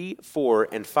 3, 4,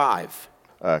 and 5?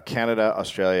 Canada,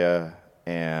 Australia,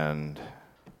 and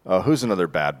who's another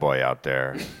bad boy out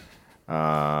there?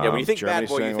 Yeah, when you think Germany's bad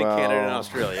boy, you doing think well. Canada and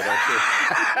Australia, don't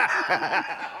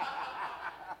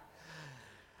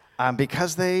you?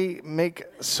 Because they make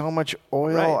so much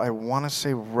oil, Right. I want to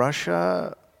say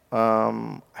Russia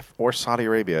or Saudi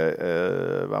Arabia.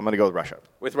 I'm going to go with Russia.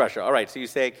 With Russia. All right, so you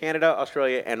say Canada,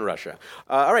 Australia, and Russia.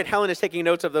 All right, Helen is taking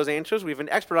notes of those answers. We have an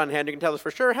expert on hand who can tell us for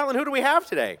sure. Helen, who do we have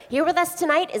today? Here with us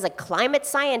tonight is a climate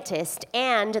scientist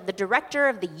and the director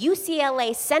of the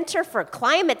UCLA Center for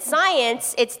Climate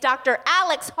Science. It's Dr.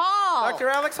 Alex Hall. Dr.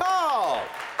 Alex Hall.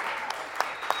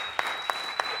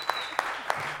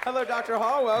 Hello, Dr.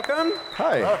 Hall. Welcome.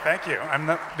 Hi. Oh, thank you. I'm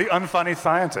the unfunny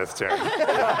scientist here. Welcome,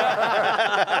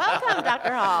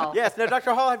 Dr. Hall. Yes. Now,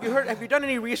 Dr. Hall, have you done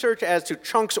any research as to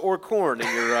chunks or corn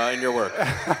in your work?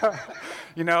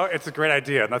 You know, it's a great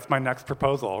idea. That's my next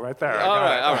proposal right there. All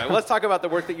right. Well, let's talk about the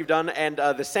work that you've done and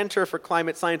the Center for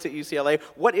Climate Science at UCLA.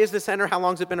 What is the center? How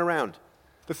long has it been around?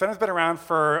 The center's been around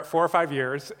for 4 or 5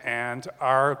 years, and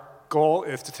our goal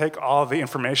is to take all the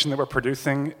information that we're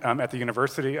producing at the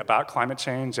university about climate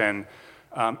change and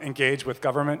engage with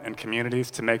government and communities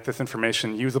to make this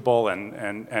information usable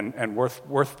and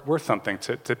worth something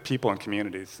to people and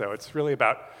communities. So it's really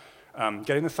about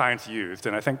getting the science used.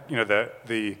 And I think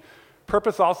the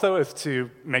purpose also is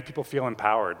to make people feel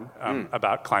empowered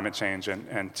about climate change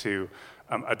and to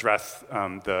address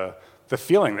the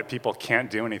feeling that people can't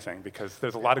do anything, because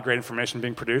there's a lot of great information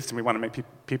being produced, and we want to make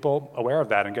people aware of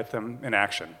that and get them in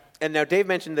action. And now Dave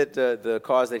mentioned that the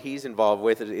cause that he's involved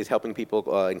with is helping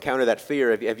people encounter that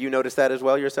fear. Have you noticed that as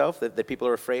well yourself, that people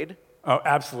are afraid? Oh,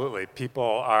 absolutely. People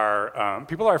are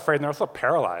afraid, and they're also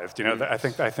paralyzed. I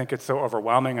think it's so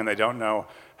overwhelming, and they don't know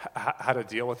how to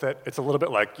deal with it. It's a little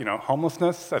bit like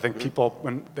homelessness. I think people,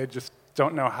 when they just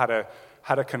don't know how to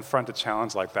how to confront a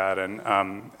challenge like that.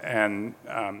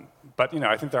 But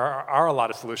I think there are a lot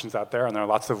of solutions out there, and there are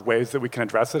lots of ways that we can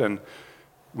address it, and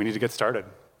we need to get started.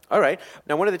 All right.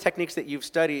 Now, one of the techniques that you've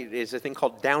studied is a thing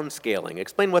called downscaling.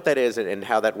 Explain what that is and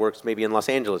how that works maybe in Los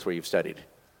Angeles where you've studied.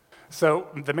 So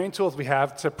the main tools we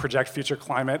have to project future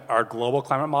climate are global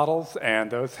climate models,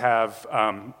 and those have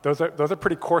those are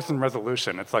pretty coarse in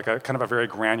resolution. It's like a kind of a very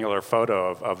granular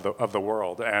photo of the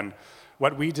world. And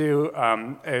what we do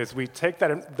is we take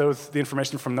the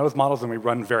information from those models and we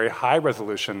run very high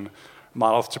resolution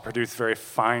models to produce very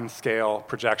fine scale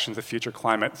projections of future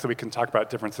climate, so we can talk about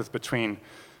differences between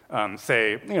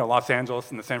Los Angeles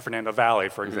and the San Fernando Valley,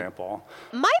 for example.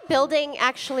 My building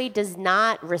actually does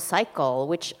not recycle,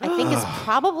 which I think is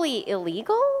probably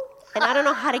illegal, and I don't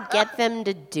know how to get them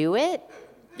to do it.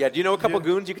 Yeah, do you know a couple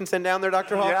goons you can send down there,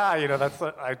 Dr. Hall? Yeah,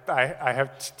 I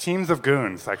have teams of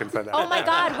goons I can send down. Oh my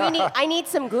God, I need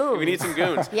some goons. We need some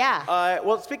goons. Yeah.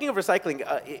 Well, speaking of recycling,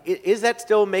 is that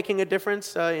still making a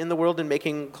difference in the world and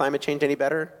making climate change any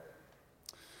better?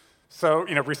 So,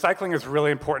 recycling is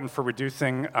really important for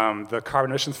reducing the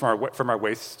carbon emissions from our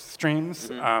waste streams,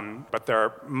 but there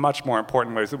are much more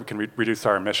important ways that we can reduce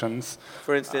our emissions.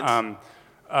 For instance?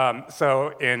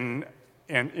 So in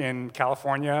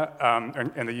California,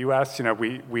 in the U.S.,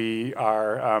 we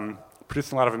are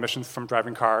producing a lot of emissions from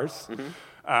driving cars.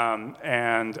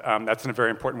 And that's in a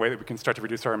very important way that we can start to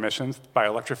reduce our emissions by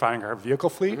electrifying our vehicle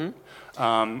fleet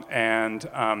and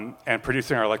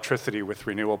producing our electricity with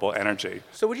renewable energy.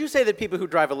 So would you say that people who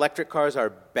drive electric cars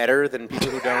are better than people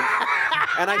who don't?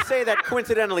 And I say that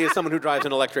coincidentally as someone who drives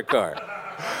an electric car.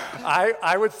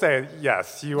 I would say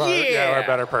yes, you are a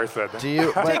better person.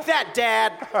 Take that,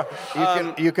 Dad!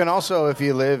 You can also, if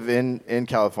you live in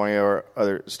California or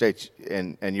other states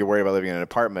and you're worried about living in an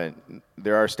apartment,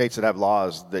 there are states that have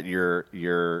laws that your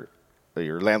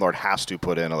landlord has to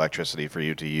put in electricity for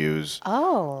you to use.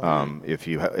 If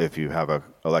you have an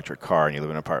electric car and you live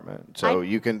in an apartment, so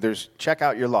check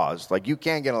out your laws. Like, you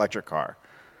can get an electric car.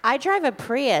 I drive a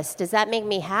Prius. Does that make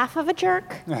me half of a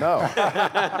jerk? No.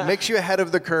 Makes you ahead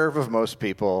of the curve of most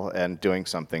people and doing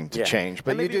something to change.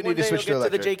 But you do need to switch to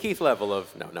electric. To the Jay Keith level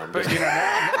of no. But,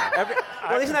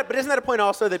 isn't that a point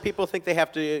also that people think they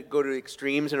have to go to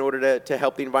extremes in order to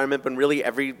help the environment, but really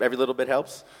every little bit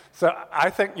helps? So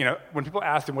I think when people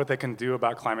ask them what they can do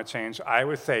about climate change, I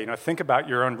always say think about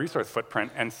your own resource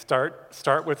footprint and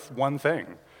start with one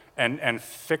thing. And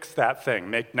fix that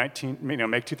thing. Make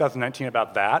 2019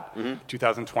 about that.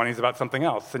 2020 is about something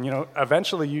else. And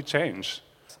eventually you change.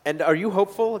 And are you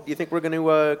hopeful? Do you think we're going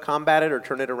to combat it or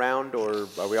turn it around, or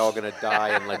are we all going to die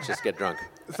and let's just get drunk?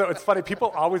 So it's funny. People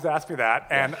always ask me that,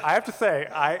 and I have to say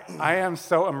I am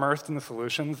so immersed in the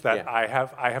solutions that I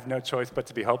have no choice but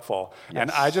to be hopeful. Yes.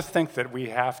 And I just think that we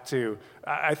have to.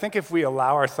 I think if we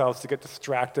allow ourselves to get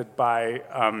distracted by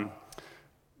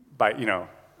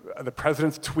the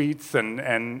president's tweets and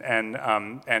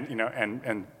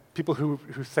people who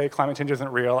say climate change isn't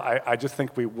real, I just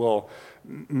think we will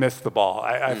miss the ball.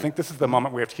 I think this is the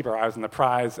moment we have to keep our eyes on the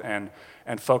prize and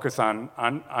focus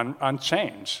on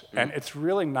change. And it's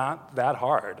really not that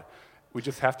hard. We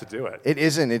just have to do it. It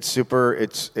isn't. It's super.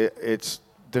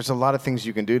 There's a lot of things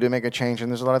you can do to make a change, and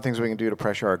there's a lot of things we can do to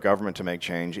pressure our government to make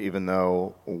change, even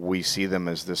though we see them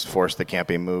as this force that can't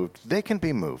be moved. They can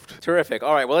be moved. Terrific.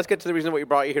 All right, well, let's get to the reason what we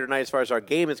brought you here tonight as far as our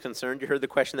game is concerned. You heard the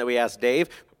question that we asked Dave.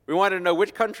 We wanted to know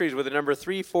which countries were the number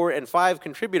 3, 4, and 5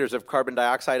 contributors of carbon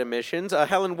dioxide emissions.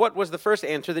 Helen, what was the first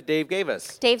answer that Dave gave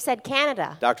us? Dave said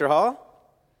Canada. Dr. Hall?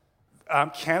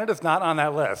 Canada's not on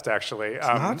that list, actually. It's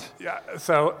not? Yeah.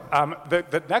 So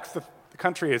the next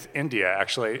country is India,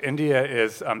 actually. India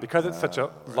is, because it's such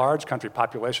a large country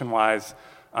population-wise,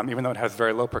 even though it has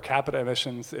very low per capita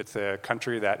emissions, it's a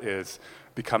country that is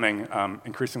becoming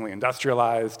increasingly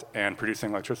industrialized and producing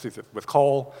electricity with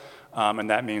coal, and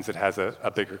that means it has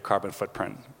a bigger carbon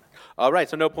footprint. All right,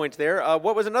 so no points there.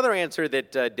 What was another answer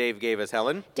that Dave gave us,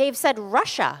 Helen? Dave said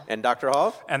Russia. And Dr.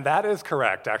 Hall? And that is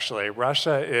correct, actually.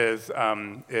 Russia is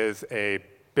a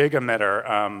big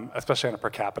emitter, especially on a per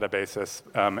capita basis,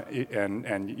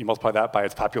 and you multiply that by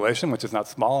its population, which is not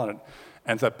small, and it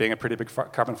ends up being a pretty big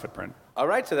carbon footprint. All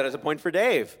right, so that is a point for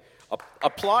Dave.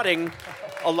 Applauding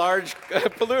a large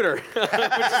polluter,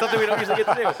 which is something we don't usually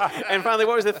get to do. And finally,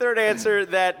 what was the third answer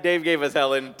that Dave gave us,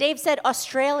 Helen? Dave said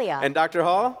Australia. And Dr.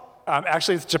 Hall?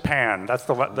 Actually, it's Japan. That's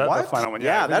the final one.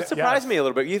 Yeah, that surprised me a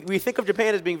little bit. We think of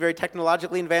Japan as being very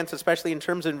technologically advanced, especially in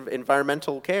terms of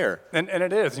environmental care. And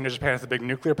it is. Japan has a big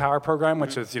nuclear power program,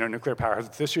 which is, nuclear power has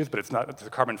its issues, but it's a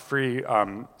carbon-free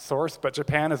source. But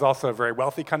Japan is also a very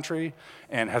wealthy country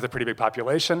and has a pretty big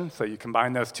population. So you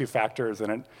combine those two factors, and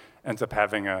it ends up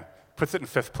having a puts it in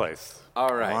 5th place.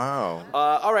 All right. Wow.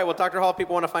 All right. Well, Dr. Hall, if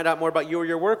people want to find out more about you or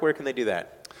your work, where can they do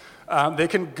that? They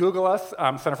can Google us,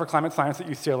 Center for Climate Science at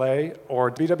UCLA, or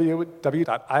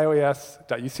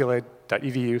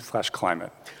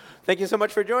www.ioes.ucla.edu/climate. Thank you so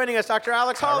much for joining us, Dr.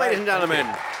 Alex Hall, ladies and gentlemen.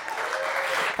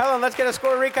 Helen, let's get a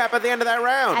score recap at the end of that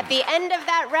round. At the end of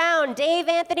that round, Dave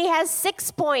Anthony has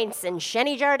 6 points and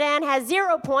Sheni Jardin has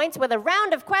 0 points with a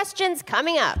round of questions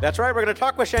coming up. That's right. We're going to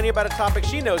talk with Sheni about a topic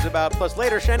she knows about. Plus,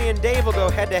 later, Sheni and Dave will go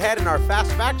head-to-head in our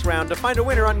Fast Facts round to find a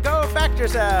winner on Go Fact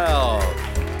Yourself.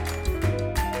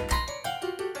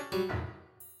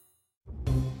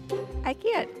 I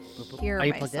can't hear Are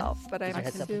you plugged myself, in? but I'm Is your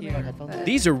headset assuming your headphones? that-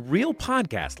 These are real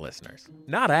podcast listeners,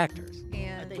 not actors.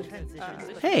 and,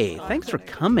 Hey, thanks for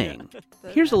coming.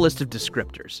 Here's a list of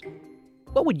descriptors.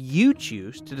 What would you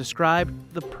choose to describe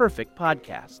the perfect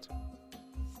podcast?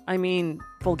 I mean,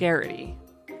 vulgarity.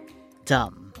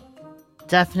 Dumb.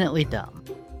 Definitely dumb.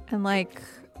 and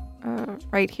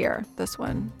right here, this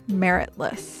one,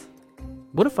 meritless.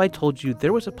 What if I told you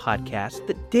there was a podcast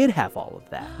that did have all of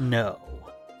that? No.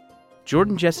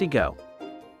 Jordan Jesse Go.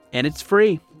 And it's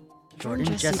free.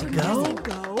 Jordan Jesse Go?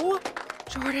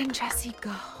 Jordan Jesse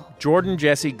Go. Jordan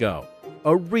Jesse Go,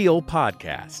 a real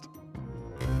podcast.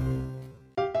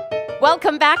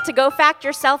 Welcome back to Go Fact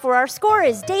Yourself, where our score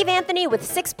is Dave Anthony with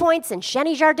 6 points and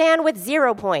Sheni Jardin with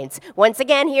 0 points. Once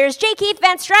again, here's J. Keith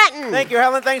Van Stratton. Thank you,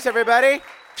 Helen. Thanks, everybody.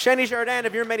 Sheni Jardin,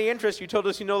 of your many interests, you told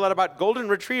us you know a lot about golden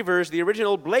retrievers, the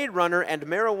original Blade Runner, and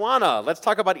marijuana. Let's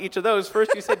talk about each of those.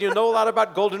 First, you said you know a lot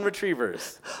about golden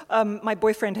retrievers. My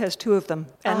boyfriend has 2 of them,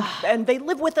 and they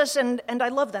live with us, and I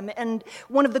love them. And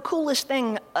one of the coolest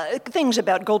things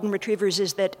about golden retrievers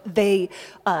is that they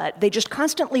just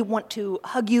constantly want to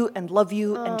hug you and love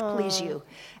you and please you.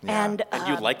 Yeah. And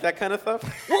You like that kind of stuff?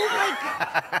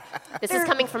 This is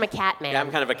coming from a cat man. Yeah,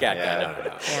 I'm kind of a cat guy.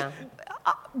 No. Yeah.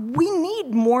 we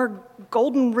need more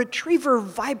golden retriever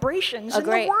vibrations in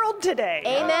Agreed. the world today.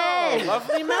 Amen.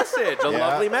 Lovely message. A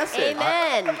lovely message.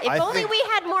 Amen. If I only think- we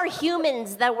had more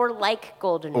humans that were like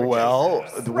golden retrievers. Well,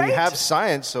 we Right? have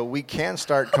science, so we can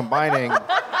start combining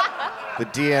the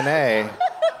DNA.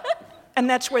 And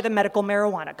that's where the medical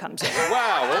marijuana comes in.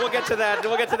 Wow. Well, we'll get to that.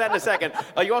 We'll get to that in a second.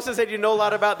 You also said you know a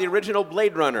lot about the original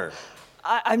Blade Runner.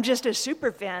 I'm just a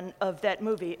super fan of that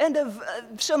movie and of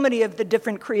so many of the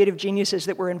different creative geniuses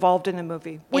that were involved in the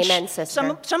movie. Amen,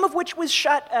 sister. Some of which was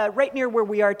shot right near where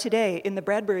we are today in the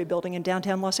Bradbury Building in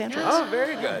downtown Los Angeles. Oh,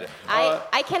 very good.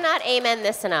 I cannot amen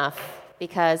this enough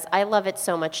because I love it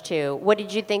so much too. What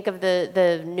did you think of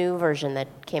the new version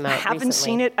that came out I haven't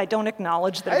recently? seen it. I don't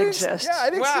acknowledge that it exists. Yeah, I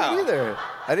didn't see it either.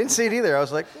 I didn't see it either. I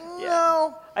was like,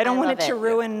 no. I don't I want love it to it.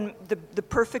 ruin the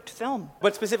perfect film.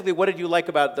 But specifically, what did you like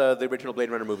about the original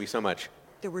Blade Runner movie so much?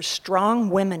 There were strong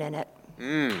women in it.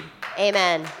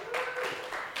 Amen.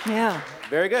 Yeah,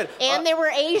 Very good. And there were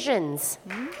Asians.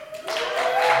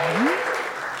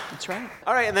 that's right.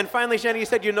 All right, and then finally, Shani, you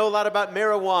said you know a lot about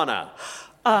marijuana.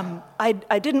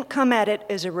 I didn't come at it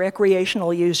as a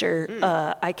recreational user.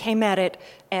 I came at it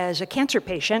as a cancer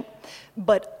patient,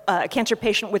 but a cancer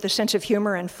patient with a sense of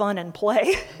humor and fun and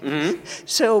play.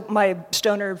 So my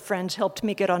stoner friends helped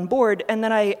me get on board, and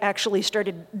then I actually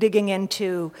started digging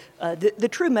into the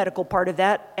true medical part of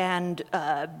that, and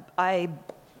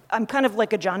I'm kind of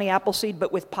like a Johnny Appleseed,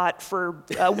 but with pot for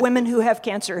women who have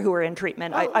cancer who are in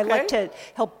treatment. I like to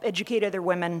help educate other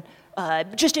women,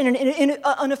 just in an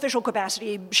unofficial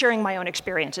capacity, sharing my own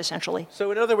experience, essentially.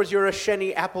 So, in other words, you're a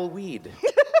Sheni Appleweed.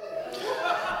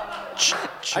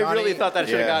 I really thought that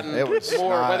should have gotten it was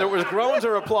more. not- Whether it was groans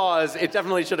or applause, it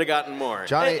definitely should have gotten more.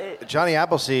 Johnny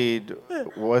Appleseed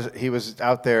was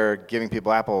out there giving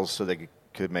people apples so they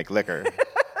could make liquor.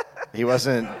 He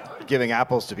wasn't giving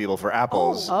apples to people for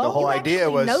apples. Oh, the whole you idea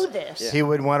actually was know this. he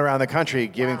would went around the country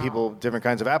giving people different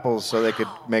kinds of apples so they could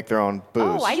make their own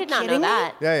booze. Oh, I did not know kidding me?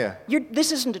 that. Yeah.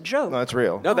 This isn't a joke. No, that's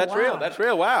real. No, that's wow. real. That's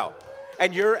real. Wow.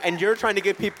 And you're trying to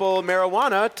give people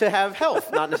marijuana to have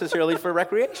health, not necessarily for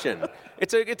recreation.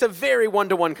 It's a very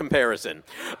one-to-one comparison.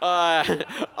 All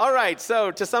right.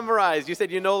 So to summarize, you said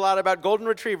you know a lot about golden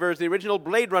retrievers, the original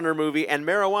Blade Runner movie, and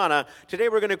marijuana. Today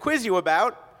we're going to quiz you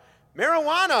about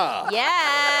marijuana.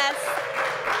 Yes.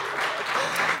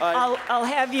 I'll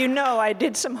have you know I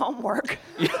did some homework.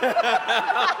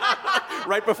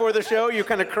 Right before the show, you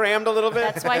kind of crammed a little bit.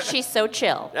 That's why she's so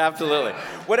chill. Absolutely.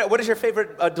 What is your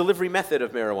favorite delivery method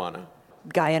of marijuana?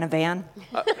 Guy in a van.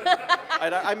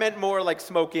 I meant more like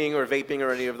smoking or vaping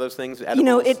or any of those things. Edibles. You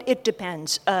know, it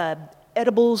depends.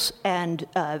 Edibles and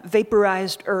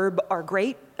vaporized herb are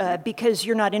great because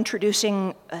you're not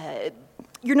introducing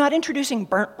you're not introducing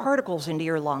burnt particles into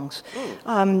your lungs.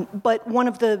 But one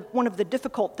of the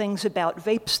difficult things about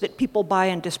vapes that people buy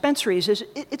in dispensaries is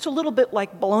it's a little bit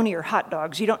like bologna or hot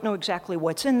dogs. You don't know exactly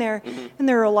what's in there, and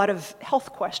there are a lot of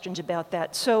health questions about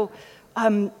that. So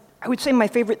I would say my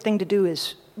favorite thing to do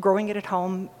is growing it at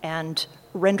home and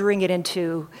rendering it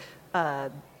into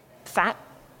fat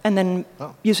and then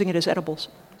using it as edibles.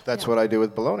 That's what I do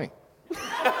with bologna.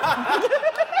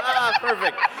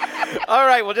 Perfect. All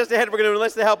right, well, just ahead, we're going to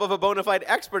enlist the help of a bona fide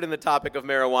expert in the topic of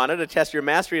marijuana to test your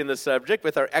mastery in this subject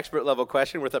with our expert level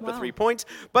question worth up to 3 points.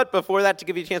 But before that, to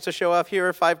give you a chance to show off, here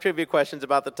are 5 trivia questions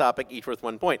about the topic, each worth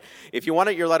 1 point. If you want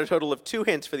it, you're allowed a total of 2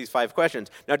 hints for these 5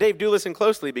 questions. Now, Dave, do listen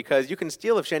closely because you can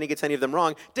steal if Shani gets any of them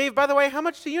wrong. Dave, by the way, how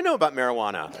much do you know about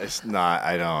marijuana? It's not,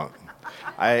 I don't.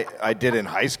 I did in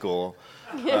high school.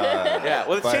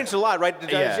 Well, it's changed a lot, right?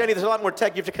 Jenny, there's a lot more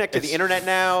tech. You have to connect to the internet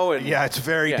now. And it's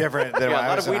very different than when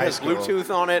I was in high school. A lot of weed has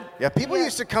Bluetooth on it. Yeah, people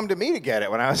used to come to me to get it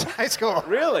when I was in high school.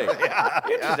 Really?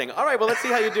 Interesting. All right, well, let's see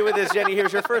how you do with this, Jenny.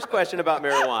 Here's your first question about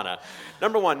marijuana.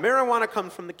 Number 1, marijuana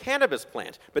comes from the cannabis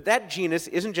plant, but that genus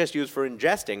isn't just used for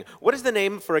ingesting. What is the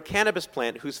name for a cannabis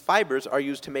plant whose fibers are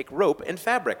used to make rope and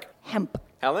fabric? Hemp.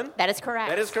 Helen? That is correct.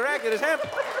 That is correct. It is hemp.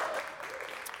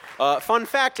 Fun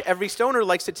fact, every stoner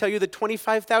likes to tell you the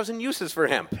 25,000 uses for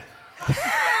hemp.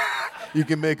 You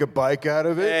can make a bike out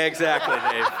of it? Exactly,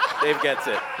 Dave. Dave gets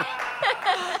it.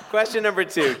 Question number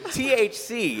 2.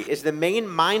 THC is the main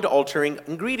mind-altering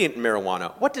ingredient in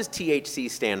marijuana. What does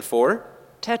THC stand for?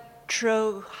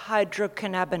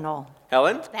 Tetrahydrocannabinol.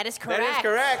 Helen? That is correct. That is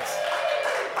correct.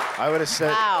 I would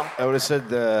have said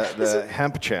the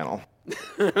hemp channel.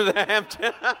 The hemp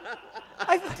channel.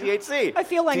 THC. I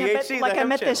feel like I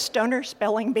met this stoner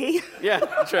spelling bee. Yeah,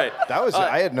 that's right. That was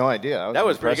I had no idea. That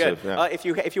was pretty good. Yeah. If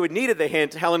you had needed the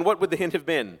hint, Helen, what would the hint have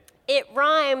been? It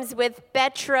rhymes with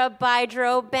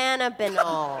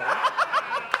betrabidrobannabinol.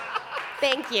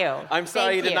 Thank you. I'm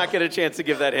sorry you did not get a chance to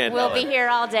give that hint. We'll Helen. be here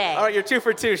all day. All right, you're 2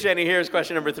 for 2, Shani. Here's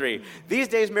question number 3. These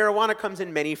days, marijuana comes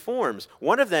in many forms.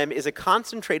 One of them is a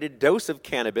concentrated dose of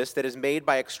cannabis that is made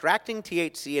by extracting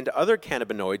THC and other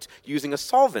cannabinoids using a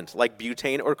solvent like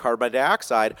butane or carbon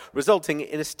dioxide, resulting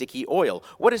in a sticky oil.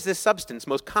 What is this substance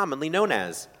most commonly known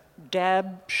as?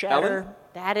 Dab, shatter. Helen?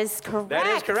 That is correct. That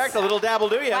is correct. A little dab will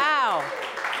do you. Wow.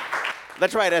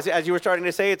 That's right. As you were starting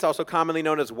to say, it's also commonly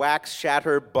known as wax,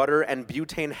 shatter, butter, and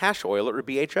butane hash oil, or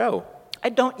BHO. I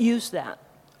don't use that.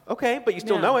 Okay, but you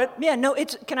still know it. Yeah, no,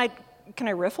 can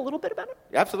I riff a little bit about it?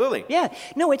 Absolutely. Yeah.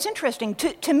 No, it's interesting.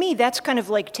 To me, that's kind of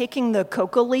like taking the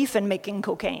coca leaf and making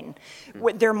cocaine.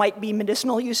 There might be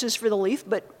medicinal uses for the leaf,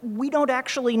 but we don't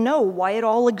actually know why it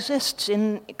all exists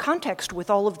in context with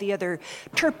all of the other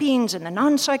terpenes and the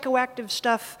non-psychoactive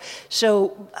stuff.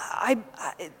 So I've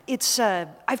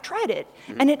tried it,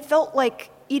 and it felt like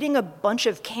eating a bunch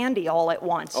of candy all at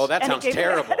once. Oh, that sounds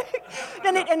terrible.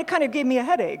 And it kind of gave me a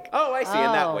headache. Oh, I see.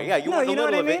 In that way. Yeah, you want a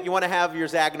little of it. You want to have your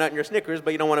Zagnut and your Snickers,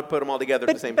 but you don't want to put them all together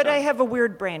at the same time. But I have a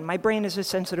weird brain. My brain is a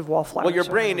sensitive wallflower. Well, your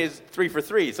brain is 3 for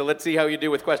 3, so let's see how you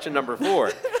do with question number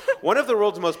 4. One of the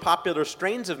world's most popular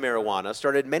strains of marijuana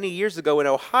started many years ago in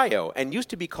Ohio and used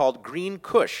to be called Green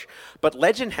Kush. But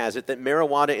legend has it that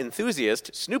marijuana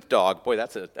enthusiast Snoop Dogg, boy,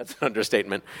 that's an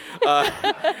understatement.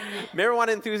 Marijuana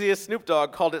enthusiast Snoop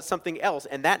Dogg called it something else,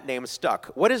 and that name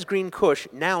stuck. What is Green Kush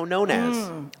now known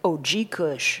as? OG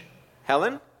Kush.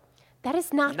 Helen? That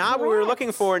is not Not what we were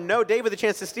looking for. No, Dave with a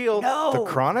chance to steal. No. The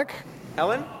Chronic?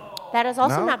 Helen? That is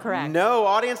also not correct. No,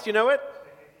 audience, do you know it?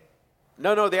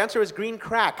 No, the answer is Green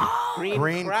Crack.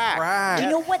 Green Crack. Do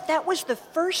you know what? That was the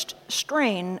first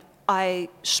strain I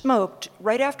smoked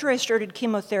right after I started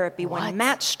chemotherapy when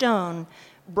Matt Stone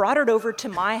brought it over to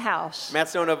my house. Matt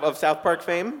Stone of South Park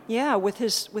fame? Yeah, with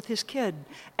his kid.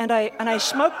 And I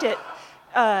smoked it.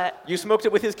 You smoked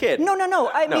it with his kid?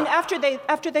 No. I mean, after they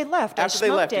left, I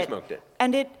smoked it. You smoked it.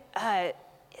 And it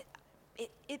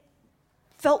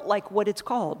felt like what it's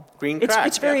called. Green Crack.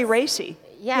 It's very racy.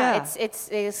 Yeah, it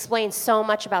explains so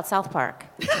much about South Park.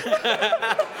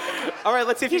 All right,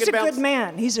 let's see if He's you can bounce. He's a good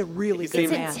man. He's a really good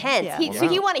man. It's intense. Yeah. He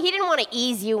didn't want to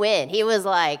ease you in. He was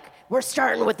like, we're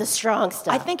starting with the strong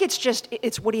stuff. I think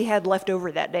it's what he had left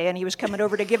over that day, and he was coming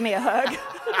over to give me a hug.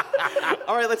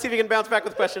 All right, let's see if you can bounce back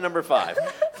with question number 5.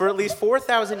 For at least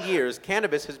 4,000 years,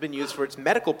 cannabis has been used for its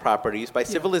medical properties by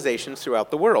civilizations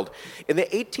throughout the world. In the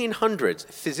 1800s,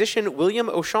 physician William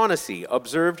O'Shaughnessy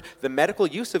observed the medical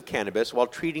use of cannabis while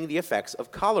treating the effects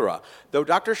of cholera. Though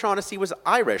Dr. Shaughnessy was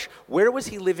Irish, where was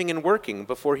he living and working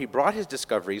before he brought his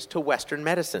discoveries to Western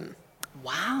medicine?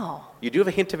 Wow. You do have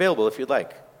a hint available if you'd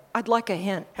like. I'd like a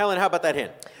hint. Helen, how about that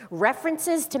hint?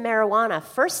 References to marijuana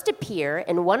first appear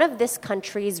in one of this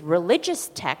country's religious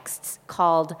texts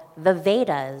called the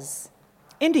Vedas.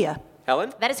 India.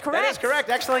 Helen? That is correct. That is correct.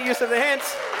 Excellent use of the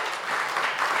hints.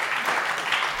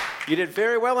 You did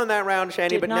very well in that round,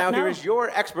 Shani, but now here is your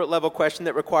expert level question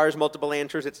that requires multiple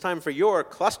answers. It's time for your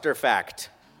cluster fact.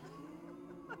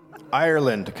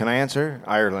 Ireland. Can I answer?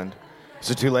 Ireland. Is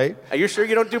it too late? Are you sure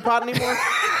you don't do pot anymore?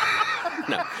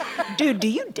 No. Dude, do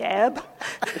you dab?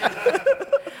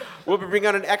 We'll be bringing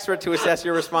on an expert to assess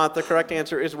your response. The correct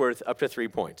answer is worth up to 3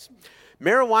 points.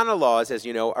 Marijuana laws, as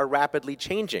you know, are rapidly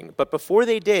changing. But before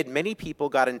they did, many people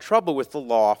got in trouble with the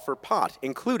law for pot,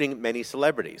 including many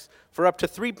celebrities. For up to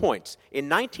 3 points, in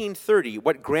 1930,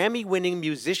 what Grammy-winning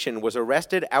musician was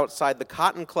arrested outside the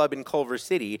Cotton Club in Culver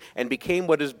City and became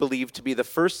what is believed to be the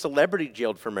first celebrity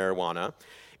jailed for marijuana?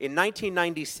 In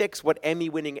 1996, what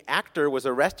Emmy-winning actor was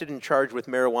arrested and charged with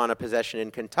marijuana possession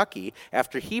in Kentucky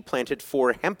after he planted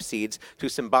 4 hemp seeds to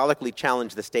symbolically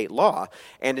challenge the state law?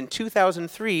 And in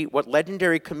 2003, what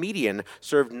legendary comedian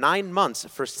served 9 months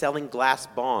for selling glass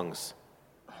bongs?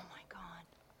 Oh, my God.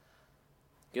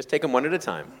 Just take them one at a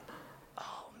time.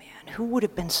 Oh, man. Who would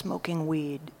have been smoking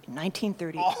weed in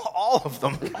 1930? All of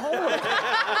them.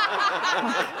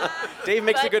 Dave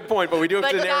makes a good point, but we do have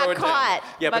to narrow it down.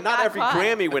 Yeah, but not every caught.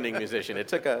 Grammy-winning musician. It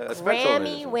took a special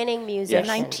Grammy-winning musician.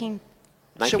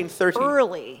 1930. So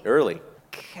early. Early.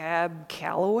 Cab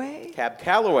Calloway? Cab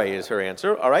Calloway is her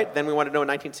answer. All right, then we want to know in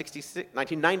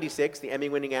 1996, the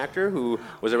Emmy-winning actor who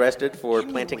was arrested for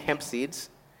planting hemp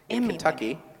seeds in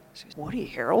Kentucky. Woody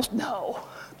Harrelson? No.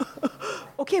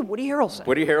 Okay, Woody Harrelson.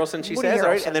 Woody Harrelson, she Woody says. Harrelson. All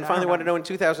right, and then finally want to know in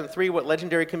 2003 what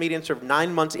legendary comedian served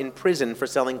 9 months in prison for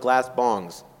selling glass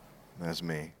bongs. That's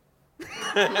me.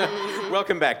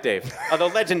 Welcome back, Dave. Although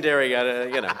legendary,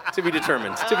 to be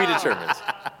determined. To be determined.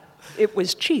 It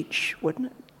was Cheech, wouldn't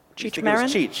it? Cheech Marin? It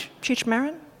was Cheech. Cheech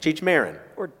Marin? Cheech Marin.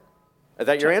 Or is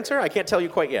that your answer? I can't tell you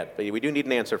quite yet, but we do need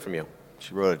an answer from you.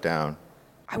 She wrote it down.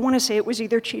 I want to say it was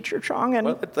either Cheech or Chong. And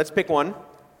well, let's pick one.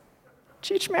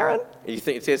 Cheech Marin? You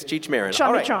think it says Cheech Marin? Chong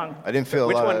All right. Chong. I didn't feel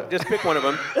Which a lot one? of... Just pick one of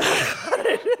them.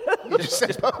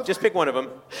 just pick one of them.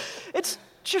 It's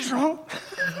Chong.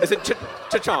 Is it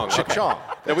Chong? Chong.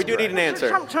 No, we do need an answer.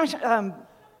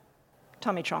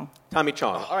 Tommy Chong. Tommy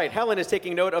Chong. All right, Helen is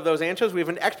taking note of those answers. We have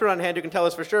an expert on hand who can tell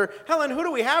us for sure. Helen, who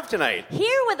do we have tonight?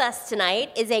 Here with us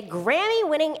tonight is a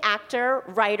Grammy-winning actor,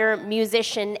 writer,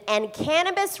 musician, and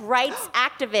cannabis rights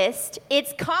activist.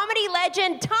 It's comedy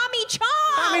legend Tommy Chong.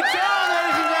 Tommy Chong,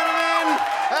 ladies and gentlemen.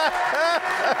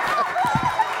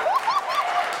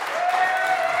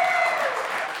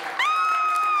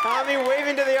 Tommy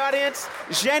waving to the audience.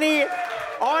 Jenny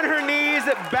on her knees,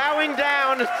 bowing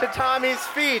down to Tommy's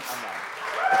feet.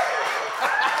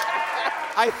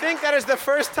 I think that is the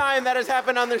first time that has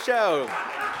happened on the show.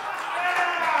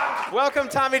 Welcome,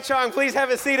 Tommy Chong. Please have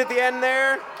a seat at the end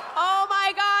there. Oh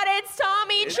my God, it's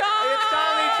Tommy Chong! It's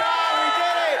Tommy Chong. We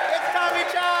did it. It's Tommy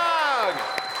Chong.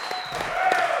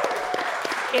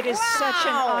 It is such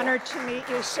an honor to meet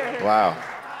you, sir. Wow.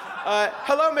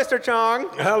 Hello, Mr. Chong.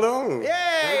 Hello.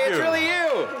 Yay, it's really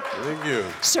you. Thank you.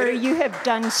 Sir, you have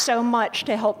done so much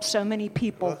to help so many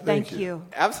people. Well, thank you.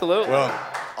 Absolutely. Well,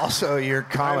 also your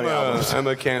comedy albums. I'm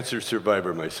a cancer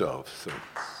survivor myself. So.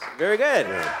 Very good.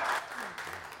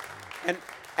 Yeah.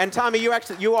 And Tommy,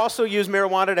 you also use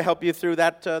marijuana to help you through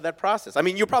that process. I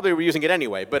mean, you probably were using it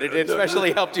anyway, but it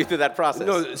especially helped you through that process.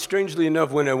 No, strangely enough,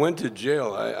 when I went to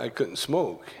jail, I couldn't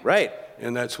smoke. Right.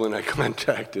 And that's when I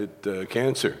contacted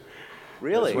cancer.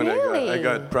 Really? That's when I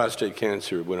got prostate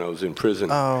cancer when I was in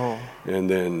prison. Oh. And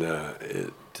then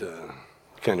it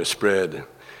kind of spread,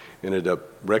 ended up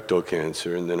rectal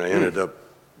cancer, and then I ended up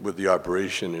with the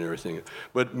operation and everything.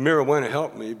 But marijuana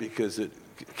helped me because it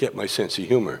kept my sense of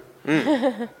humor.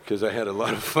 Because I had a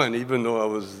lot of fun, even though I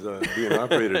was being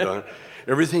operated on.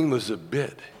 Everything was a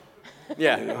bit.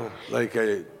 Yeah. You know? Like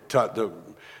I taught the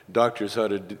doctors how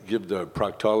to give the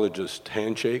proctologist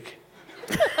handshake.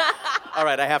 All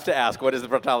right, I have to ask, what is the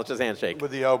proctologist handshake?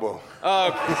 With the elbow.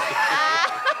 Oh,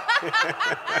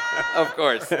 of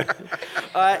course.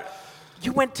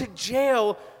 You went to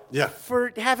jail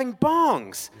for having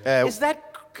bongs. Is that...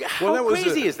 How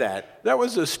crazy is that? That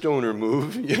was a stoner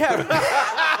move. Yeah.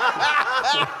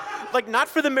 Like not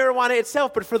for the marijuana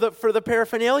itself, but for the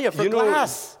paraphernalia, for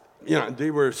glass. Yeah,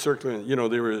 they were circling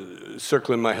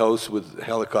my house with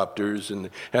helicopters and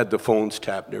had the phones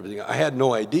tapped and everything. I had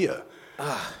no idea.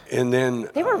 And then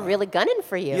they were really gunning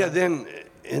for you. Yeah, then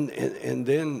and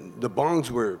then the bongs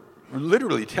were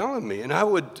literally telling me, and I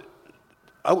would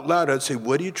out loud I'd say,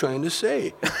 "What are you trying to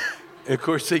say?" of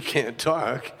course, they can't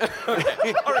talk. All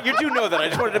right, you do know that. I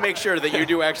just wanted to make sure that you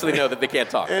do actually know that they can't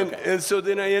talk. And so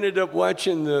then I ended up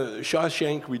watching the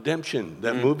Shawshank Redemption,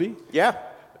 that movie. Yeah.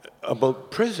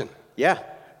 About prison. Yeah.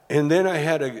 And then I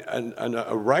had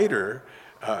a writer,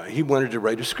 he wanted to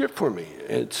write a script for me.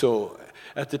 And so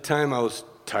at the time I was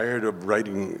tired of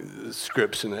writing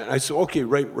scripts and that. I said, okay,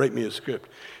 write me a script.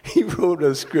 He wrote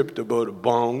a script about a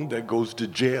bong that goes to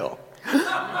jail.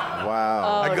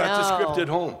 Wow. I got the script at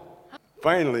home.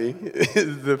 Finally,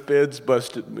 the feds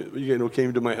busted,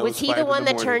 came to my house. Was he the one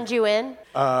that turned you in?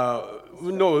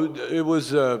 No, it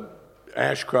was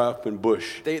Ashcroft and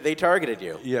Bush. They targeted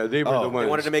you. Yeah, they were the ones. They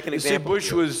wanted to make an example. See,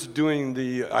 Bush was doing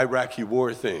the Iraqi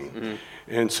war thing,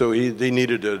 and so they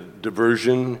needed a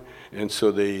diversion, and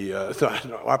so they thought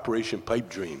Operation Pipe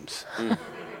Dreams.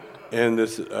 And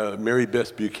this Mary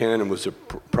Beth Buchanan was a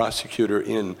prosecutor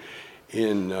in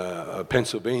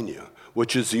Pennsylvania,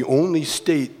 which is the only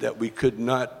state that we could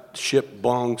not ship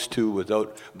bongs to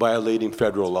without violating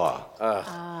federal law.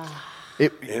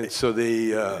 And so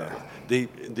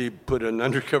they put an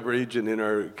undercover agent in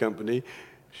our company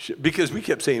because we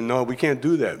kept saying, no, we can't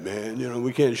do that, man.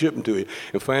 We can't ship them to you.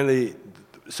 And finally,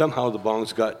 somehow the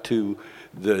bongs got to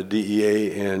the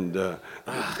DEA, and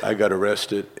I got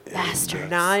arrested. Bastards.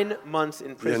 9 months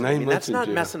in prison. Yeah, 9 months that's not in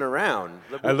jail. messing around.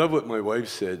 I love what my wife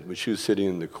said when she was sitting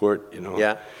in the court,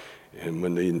 Yeah. And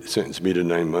when they sentenced me to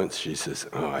 9 months, she says,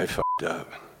 oh, I fucked up.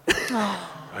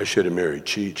 I should have married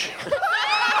Cheech.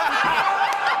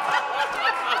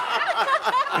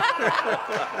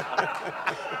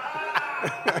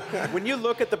 When you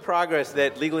look at the progress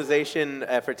that legalization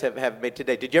efforts have made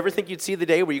today, did you ever think you'd see the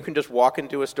day where you can just walk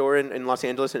into a store in Los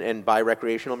Angeles and buy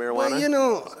recreational marijuana?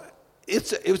 Well,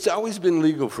 it's always been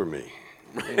legal for me.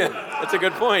 That's a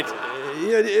good point.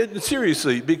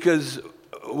 Seriously, because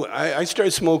I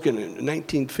started smoking in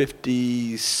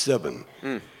 1957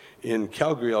 in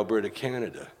Calgary, Alberta,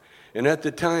 Canada. And at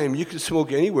the time, you could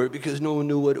smoke anywhere because no one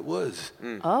knew what it was.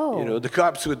 Oh. The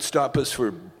cops would stop us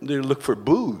they'd look for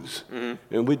booze.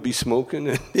 And we'd be smoking,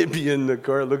 and they'd be in the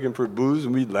car looking for booze,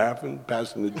 and we'd laugh and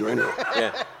passing the joint out.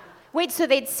 Yeah. Wait, so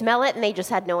they'd smell it and they just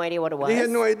had no idea what it was? They had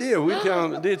no idea. We'd tell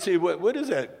them, they'd say, what is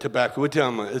that tobacco? We'd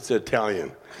tell them, it's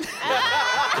Italian.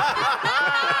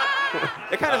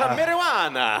 It kind of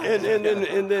marijuana.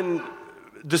 And then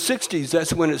the 60s,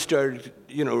 that's when it started,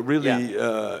 really,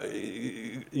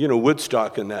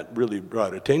 Woodstock and that really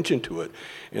brought attention to it.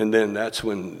 And then that's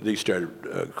when they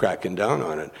started cracking down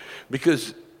on it.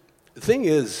 Because the thing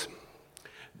is,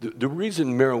 the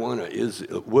reason marijuana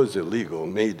was illegal,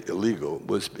 made illegal,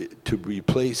 was to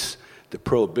replace the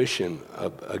prohibition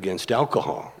against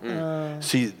alcohol.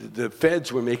 See, the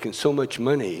feds were making so much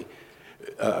money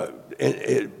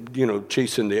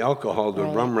chasing the alcohol, the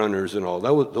rum runners and all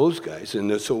those guys.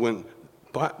 And so when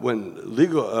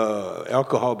legal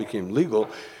alcohol became legal,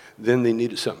 then they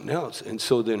needed something else. And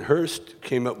so then Hearst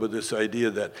came up with this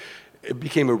idea that it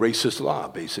became a racist law,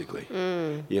 basically.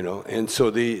 And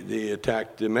so they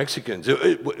attacked the Mexicans.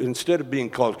 Instead of being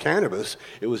called cannabis,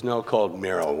 it was now called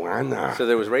marijuana. So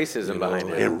there was racism behind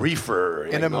it. And reefer.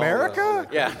 In America?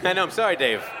 Yeah, I know. I'm sorry,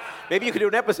 Dave. Maybe you could do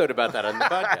an episode about that on the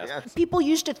podcast. People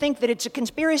used to think that it's a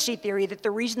conspiracy theory that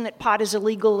the reason that pot is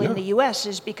illegal in the U.S.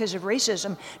 is because of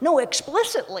racism. No,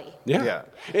 explicitly. Yeah.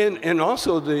 And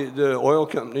also the oil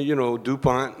company,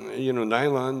 DuPont,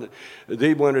 Nylon,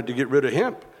 they wanted to get rid of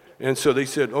hemp. And so they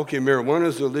said, okay, marijuana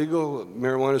is illegal.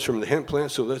 Marijuana is from the hemp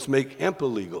plant, so let's make hemp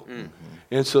illegal.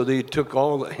 And so they took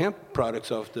all the hemp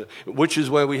products off which is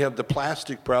why we have the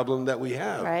plastic problem that we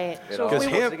have. Right. Because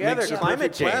hemp makes a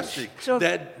climate change. plastic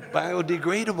that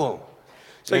biodegradable.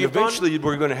 So and eventually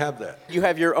we're going to have that. You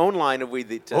have your own line of weed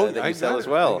that you sell as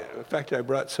well. In fact, I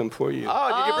brought some for you. Oh,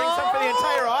 did you bring some for the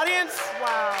entire audience?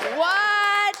 Wow. What?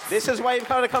 This is why you've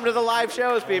got to come to the live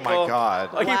shows, people. Oh, my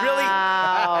God. Oh, he really...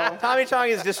 Tommy Chong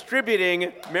is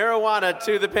distributing marijuana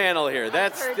to the panel here.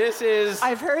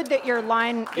 I've heard that your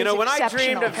line is when I exceptional.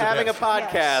 dreamed of having a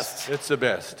podcast... It's the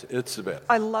best. It's the best.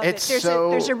 I love it.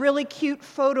 There's a really cute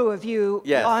photo of you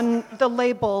on the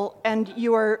label, and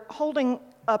you are holding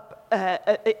up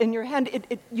in your hand.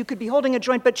 You could be holding a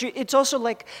joint, but it's also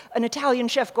like an Italian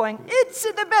chef going, "It's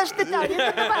the best Italian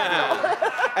tobacco."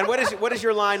 And what is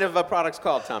your line of products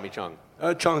called, Tommy Chong?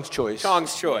 Chong's Choice.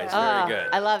 Chong's Choice. Very good.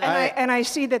 I love it. And I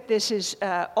see that this is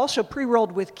also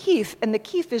pre-rolled with keef, and the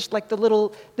keef is like the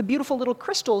beautiful little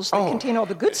crystals that contain all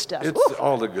the good stuff. It's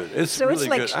all the good. It's so really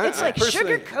it's good. It's like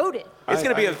sugar coated. It's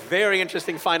going to be a very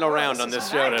interesting final round on this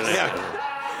show tonight.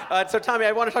 Yeah. So, Tommy,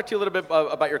 I want to talk to you a little bit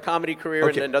about your comedy career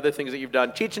and other things that you've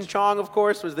done. Cheech and Chong, of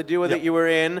course, was the duo that you were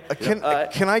in.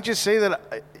 Can I just say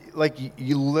that,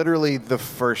 you literally the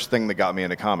first thing that got me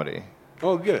into comedy.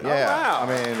 Oh, good. Yeah. wow. I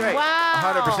mean, Great.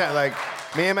 Wow. 100%. Like,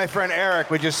 me and my friend Eric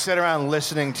would just sit around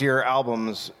listening to your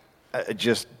albums.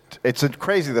 It's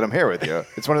crazy that I'm here with you.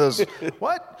 It's one of those,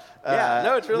 what?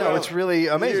 No, it's really it's really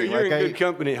amazing. You're Like, in good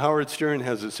company. Howard Stern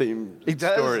has the same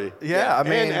story. Yeah, I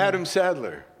mean, and Adam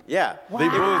Sadler. Yeah. They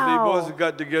both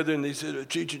got together and they said,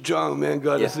 Cheech and Chong, man,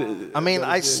 got us. I mean,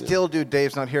 I still do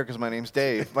Dave's Not Here because my name's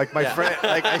Dave. Like, my friend,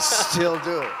 like, I still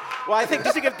do it. Well, I think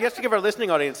just to give our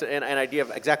listening audience an idea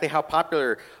of exactly how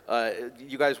popular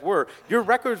you guys were, your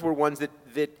records were ones that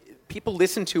people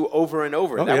listened to over and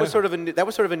over. That was sort of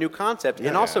a new concept.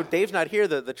 And also, Dave's Not Here,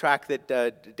 the track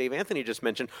that Dave Anthony just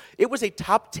mentioned, it was a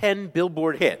top 10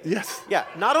 Billboard hit. Yes. Yeah,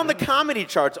 not on the comedy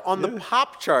charts, on the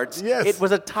pop charts. Yes. It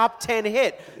was a top 10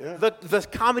 hit. Yeah. The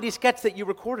comedy sketch that you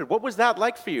recorded, what was that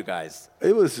like for you guys?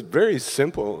 It was very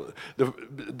simple.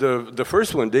 The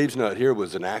first one, Dave's Not Here,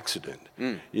 was an accident.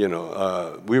 You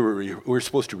know, we were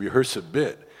supposed to rehearse a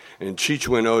bit. And Cheech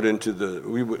went out into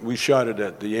we shot it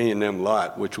at the A&M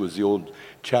lot, which was the old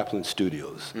Chaplin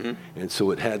Studios. And so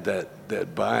it had that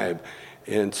vibe.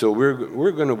 And so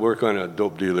we're going to work on a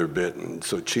dope dealer bit. And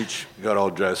so Cheech got all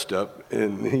dressed up,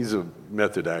 and he's a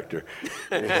method actor.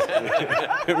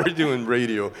 And we're doing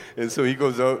radio. And so he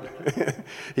goes out,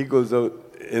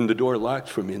 and the door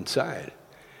locks from inside.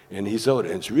 And he's out,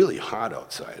 and it's really hot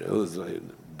outside. It was like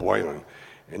boiling.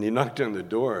 And he knocked on the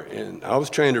door, and I was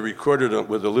trying to record it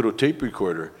with a little tape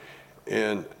recorder.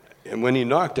 And when he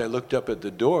knocked, I looked up at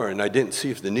the door, and I didn't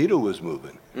see if the needle was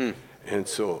moving. And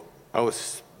so I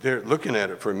was there looking at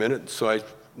it for a minute, so I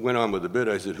went on with the bit.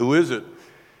 I said, "Who is it?"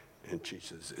 And she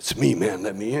says, "It's me, man,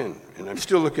 let me in." And I'm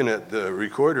still looking at the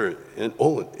recorder, and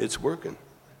it's working.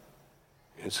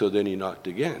 And so then he knocked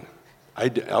again. I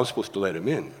was supposed to let him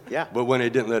in. Yeah. But when I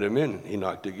didn't let him in, he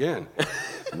knocked again.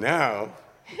 Now...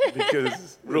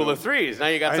 Because rule of threes. Now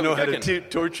you got something I know cooking. how to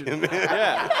torture him.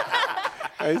 Yeah.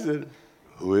 I said,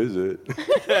 "Who is it?"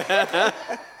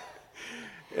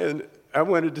 And I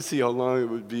wanted to see how long it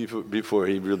would be before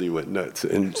he really went nuts.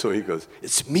 And so he goes,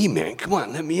 "It's me, man. Come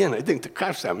on, let me in. I think the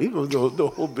cops have me." He goes the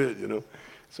whole bit, you know.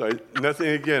 So nothing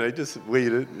again. I just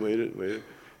waited.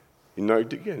 He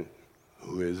knocked again.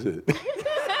 "Who is it?"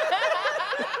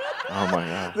 Oh my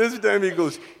God. This time he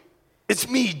goes, "It's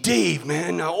me, Dave,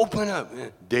 man. Now open up,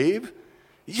 man." "Dave?"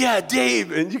 "Yeah,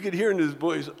 Dave." And you could hear in his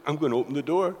voice, "I'm going to open the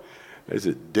door." I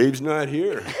said, "Dave's not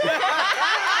here."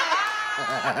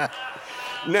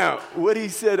 Now, what he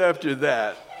said after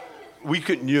that, we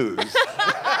couldn't use.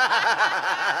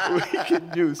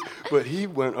 But he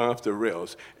went off the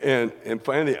rails. And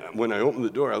finally, when I opened the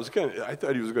door, I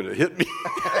thought he was going to hit me.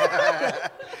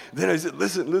 Then I said,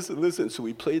 listen. So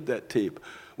we played that tape.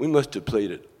 We must have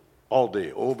played it all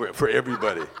day, over for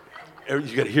everybody.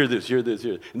 You got to hear this.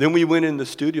 And then we went in the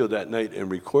studio that night and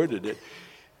recorded it.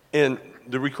 And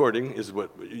the recording is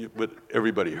what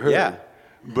everybody heard,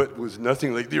 but was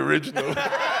nothing like the original.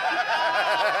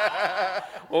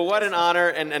 Well, what an honor.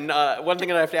 And one thing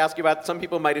that I have to ask you about, some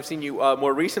people might have seen you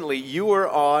more recently. You were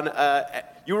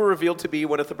revealed to be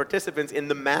one of the participants in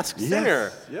The Masked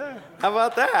Singer. Yeah. How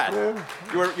about that? Yeah.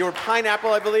 You were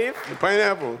Pineapple, I believe?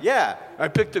 Pineapple. Yeah. I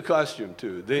picked a costume,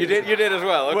 too. You did as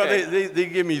well, okay. Well, they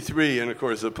gave me 3, and of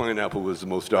course the pineapple was the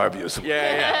most obvious one.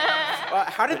 Yeah.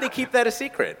 How did they keep that a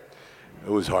secret? It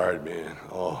was hard, man.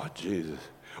 Oh, Jesus.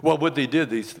 Well, what they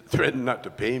did, they threatened not to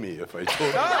pay me if I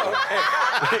told them. Oh,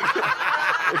 okay.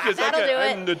 Because I'm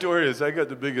I'm notorious. I got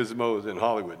the biggest mouth in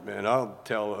Hollywood, man. I'll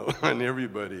tell on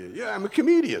everybody. Yeah, I'm a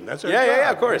comedian. That's our job. Yeah,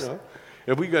 of course. You know?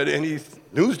 If we got any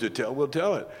news to tell, we'll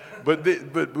tell it. But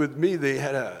with me, they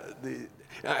had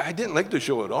I didn't like the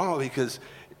show at all because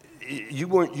you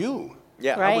weren't you.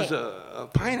 Yeah. Right. I was a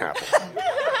pineapple.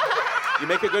 You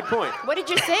make a good point. What did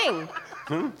you sing?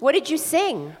 What did you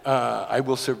sing? I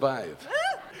Will Survive.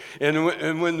 And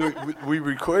when we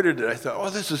recorded it, I thought, oh,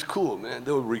 this is cool, man.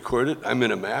 They'll record it. I'm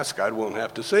in a mask. I won't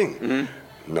have to sing.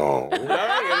 Mm-hmm. No. No, you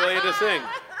really had to sing.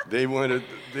 They wanted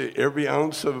every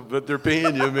ounce of what they're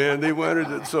paying you, man. They wanted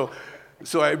it. So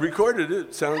I recorded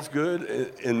it. Sounds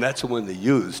good. And that's the one they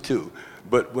used, too.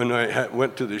 But when I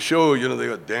went to the show, you know, they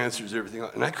got dancers, everything,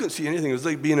 and I couldn't see anything. It was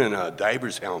like being in a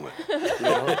diver's helmet. You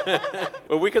know?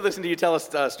 Well, we could listen to you tell us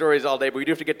stories all day, but we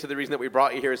do have to get to the reason that we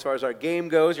brought you here as far as our game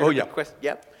goes.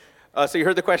 Yep. So you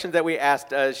heard the questions that we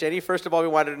asked. Shenny, first of all, we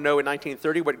wanted to know in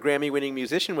 1930 what Grammy-winning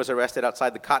musician was arrested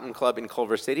outside the Cotton Club in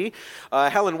Culver City.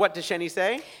 Helen, what did Shenny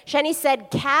say? Shenny said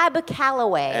Cab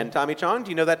Calloway. And Tommy Chong, do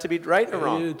you know that to be right or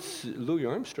wrong? It's Louis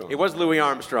Armstrong. It was Louis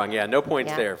Armstrong, yeah. No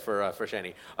points there for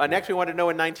Shenny. Next, we wanted to know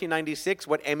in 1996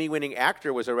 what Emmy-winning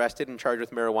actor was arrested and charged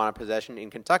with marijuana possession in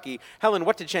Kentucky. Helen,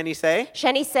 what did Shenny say?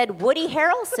 Shenny said Woody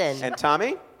Harrelson. And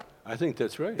Tommy? I think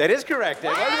that's right. That is correct. It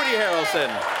was Woody Harrelson.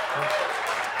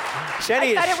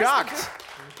 Jenny is shocked.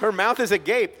 Her mouth is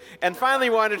agape. And finally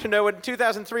wanted to know in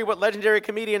 2003 what legendary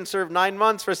comedian served 9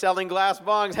 months for selling glass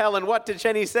bongs. Helen, what did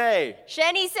Jenny say?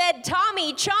 Jenny said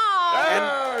Tommy Chong.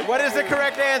 And what is the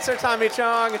correct answer, Tommy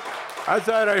Chong? I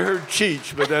thought I heard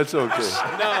Cheech, but that's okay.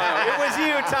 No, it was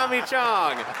you, Tommy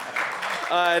Chong.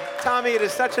 Tommy, it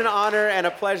is such an honor and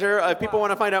a pleasure. If people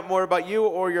want to find out more about you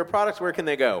or your products, where can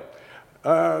they go?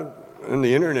 On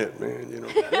the internet, man, you know.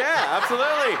 Yeah,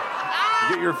 absolutely.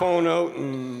 Get your phone out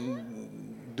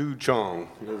and do Chong.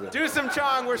 Do some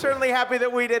Chong. We're certainly happy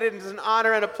that we did it. It's an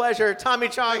honor and a pleasure. Tommy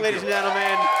Chong, ladies and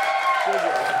gentlemen.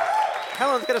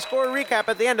 Helen's going to score a recap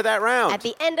at the end of that round. At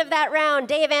the end of that round,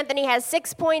 Dave Anthony has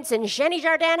 6 points and Jenny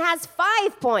Jardin has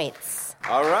 5 points.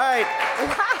 All right.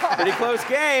 Wow. Pretty close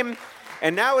game.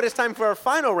 And now it is time for our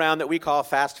final round that we call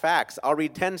Fast Facts. I'll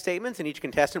read 10 statements, and each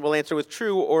contestant will answer with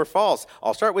true or false.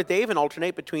 I'll start with Dave and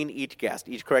alternate between each guest.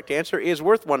 Each correct answer is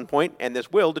worth 1 point, and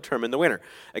this will determine the winner.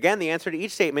 Again, the answer to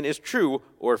each statement is true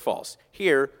or false.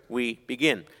 Here we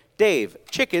begin. Dave,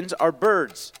 chickens are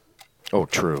birds. Oh,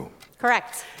 true.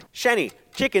 Correct. Shenny,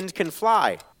 chickens can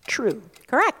fly. True.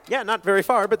 Correct. Yeah, not very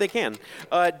far, but they can.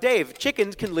 Dave,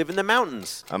 chickens can live in the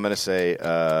mountains. I'm going to say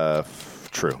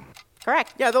true.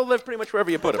 Correct. Yeah, they'll live pretty much wherever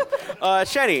you put them.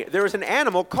 Shenny, there is an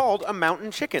animal called a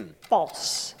mountain chicken.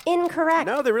 False. Incorrect.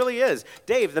 No, there really is.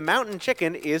 Dave, the mountain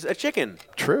chicken is a chicken.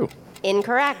 True.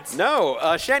 Incorrect. No,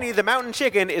 Shenny, the mountain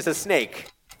chicken is a snake.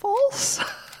 False.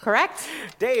 Correct.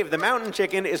 Dave, the mountain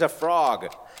chicken is a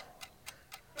frog.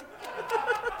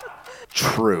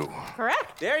 True.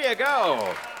 Correct. There you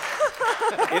go.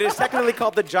 It is technically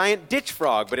called the giant ditch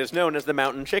frog, but is known as the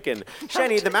mountain chicken.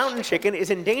 Shenny, the mountain chicken is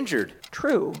endangered.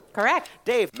 True. Correct.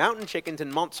 Dave, mountain chickens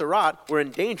in Montserrat were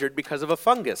endangered because of a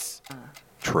fungus.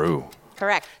 True.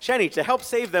 Correct. Shenny, to help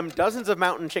save them, dozens of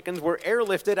mountain chickens were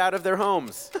airlifted out of their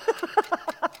homes.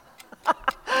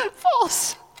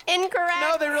 False. Incorrect.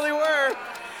 No, they really were.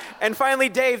 And finally,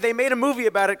 Dave, they made a movie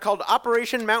about it called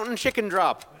Operation Mountain Chicken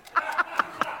Drop.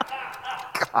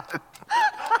 God.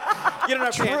 You don't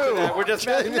have to answer that. We're just...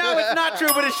 No, it's not true,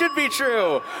 but it should be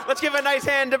true. Let's give a nice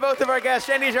hand to both of our guests,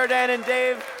 Jenny Jardin and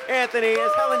Dave Anthony,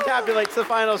 as Helen tabulates the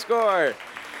final score.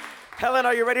 Helen,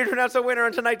 are you ready to announce a winner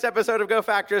on tonight's episode of Go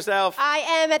Fact Yourself? I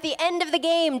am at the end of the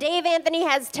game. Dave Anthony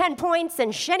has 10 points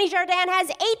and Jenny Jardin has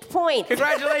 8 points.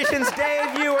 Congratulations,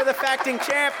 Dave. You are the facting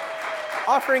champ.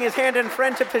 Offering his hand in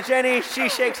friendship to Jenny, she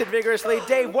shakes it vigorously.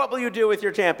 Dave, what will you do with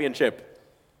your championship?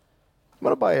 I'm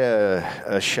going to buy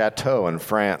a chateau in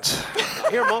France.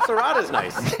 Here, Montserrat is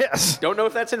nice. Yes. Don't know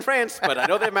if that's in France, but I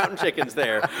know they have mountain chickens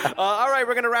there. All right,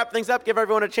 we're going to wrap things up, give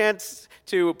everyone a chance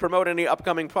to promote any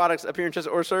upcoming products, appearances,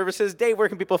 or services. Dave, where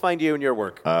can people find you and your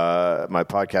work? My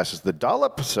podcast is The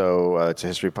Dollop, so it's a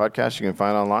history podcast you can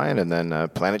find online. And then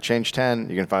Planet Change 10,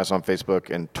 you can find us on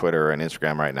Facebook and Twitter and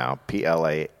Instagram right now.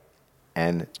 PLANT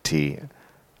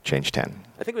Change 10.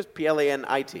 I think it was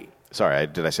PLANIT. Sorry,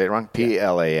 did I say it wrong?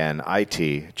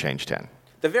 PLANIT Change 10.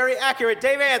 The very accurate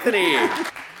Dave Anthony.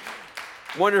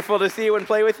 Wonderful to see you and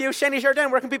play with you. Jenny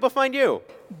Jardin, where can people find you?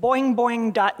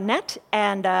 Boingboing.net,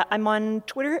 and I'm on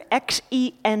Twitter.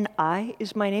 XENI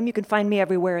is my name. You can find me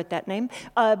everywhere at that name.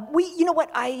 You know what?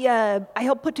 I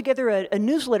help put together a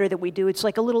newsletter that we do. It's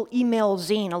like a little email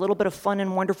zine, a little bit of fun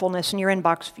and wonderfulness in your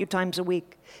inbox a few times a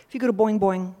week. If you go to Boing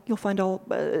Boing, you'll find all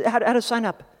how to sign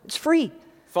up. It's free.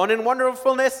 Fun and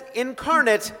wonderfulness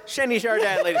incarnate, Jenny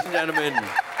Jardin, ladies and gentlemen.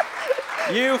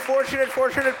 You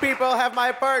fortunate people have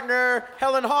my partner,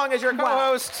 Helen Hong, as your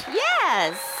co-host. Wow.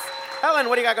 Yes. Helen,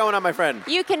 what do you got going on, my friend?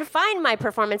 You can find my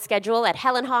performance schedule at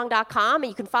helenhong.com, and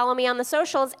you can follow me on the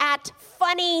socials at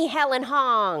Funny Helen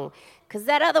Hong, because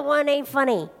that other one ain't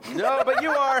funny. No, but you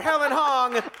are Helen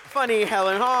Hong, Funny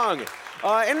Helen Hong.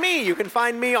 And me, you can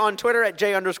find me on Twitter at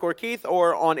J_Keith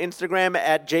or on Instagram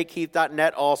at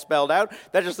jkeith.net, all spelled out.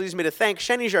 That just leaves me to thank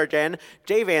Jenny Jardin,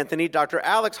 Dave Anthony, Dr.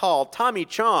 Alex Hall, Tommy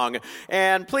Chong,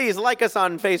 and please like us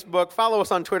on Facebook, follow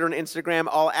us on Twitter and Instagram,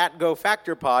 all at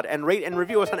GoFactorPod, and rate and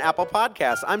review us on Apple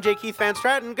Podcasts. I'm J. Keith Van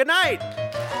Stratton. Good night.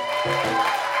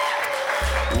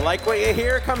 Like what you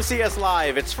hear? Come see us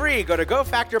live. It's free. Go to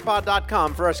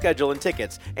gofactorpod.com for our schedule and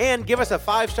tickets. And give us a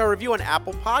 5-star review on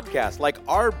Apple Podcasts like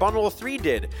R. Bunnell 3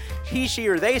 did. He, she,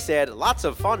 or they said, lots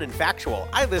of fun and factual.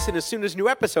 I listen as soon as new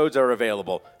episodes are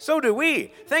available. So do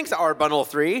we. Thanks, R. Bunnell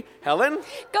 3. Helen?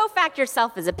 Go Fact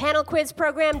Yourself is a panel quiz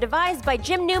program devised by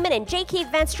Jim Newman and J.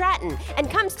 Keith Van Stratton and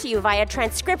comes to you via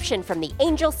transcription from the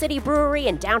Angel City Brewery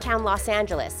in downtown Los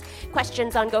Angeles.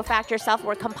 Questions on Go Fact Yourself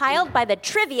were compiled by the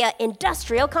Trivia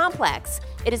Industrial Complex.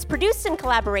 It is produced in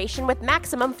collaboration with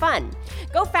Maximum Fun.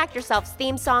 Go Fact Yourself's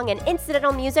theme song and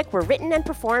incidental music were written and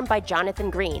performed by Jonathan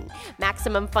Green.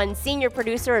 Maximum Fun's senior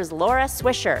producer is Laura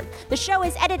Swisher. The show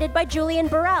is edited by Julian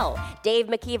Burrell. Dave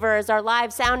McKeever is our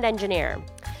live sound engineer.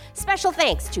 Special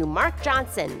thanks to Mark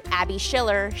Johnson, Abby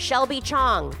Schiller, Shelby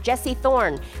Chong, Jesse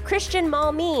Thorne, Christian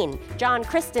Malmeen, John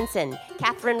Christensen,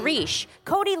 Catherine Reish,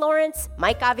 Cody Lawrence,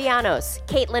 Mike Avianos,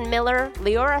 Caitlin Miller,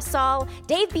 Leora Saul,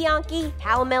 Dave Bianchi,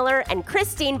 Hal Miller, and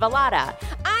Christine Vallada.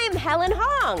 I'm Helen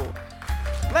Hong.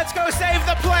 Let's go save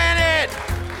the planet!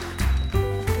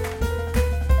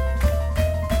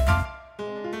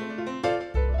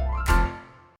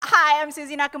 Hi, I'm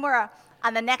Susie Nakamura.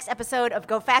 On the next episode of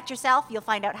Go Fact Yourself, you'll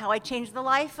find out how I changed the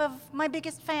life of my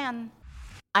biggest fan.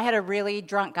 I had a really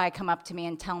drunk guy come up to me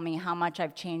and tell me how much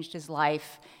I've changed his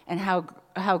life and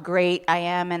how great I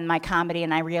am in my comedy,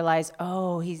 and I realized,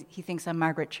 he thinks I'm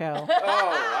Margaret Cho.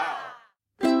 Oh,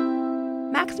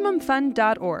 wow.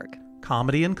 MaximumFun.org.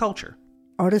 Comedy and culture.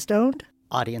 Artist owned.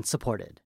 Audience supported.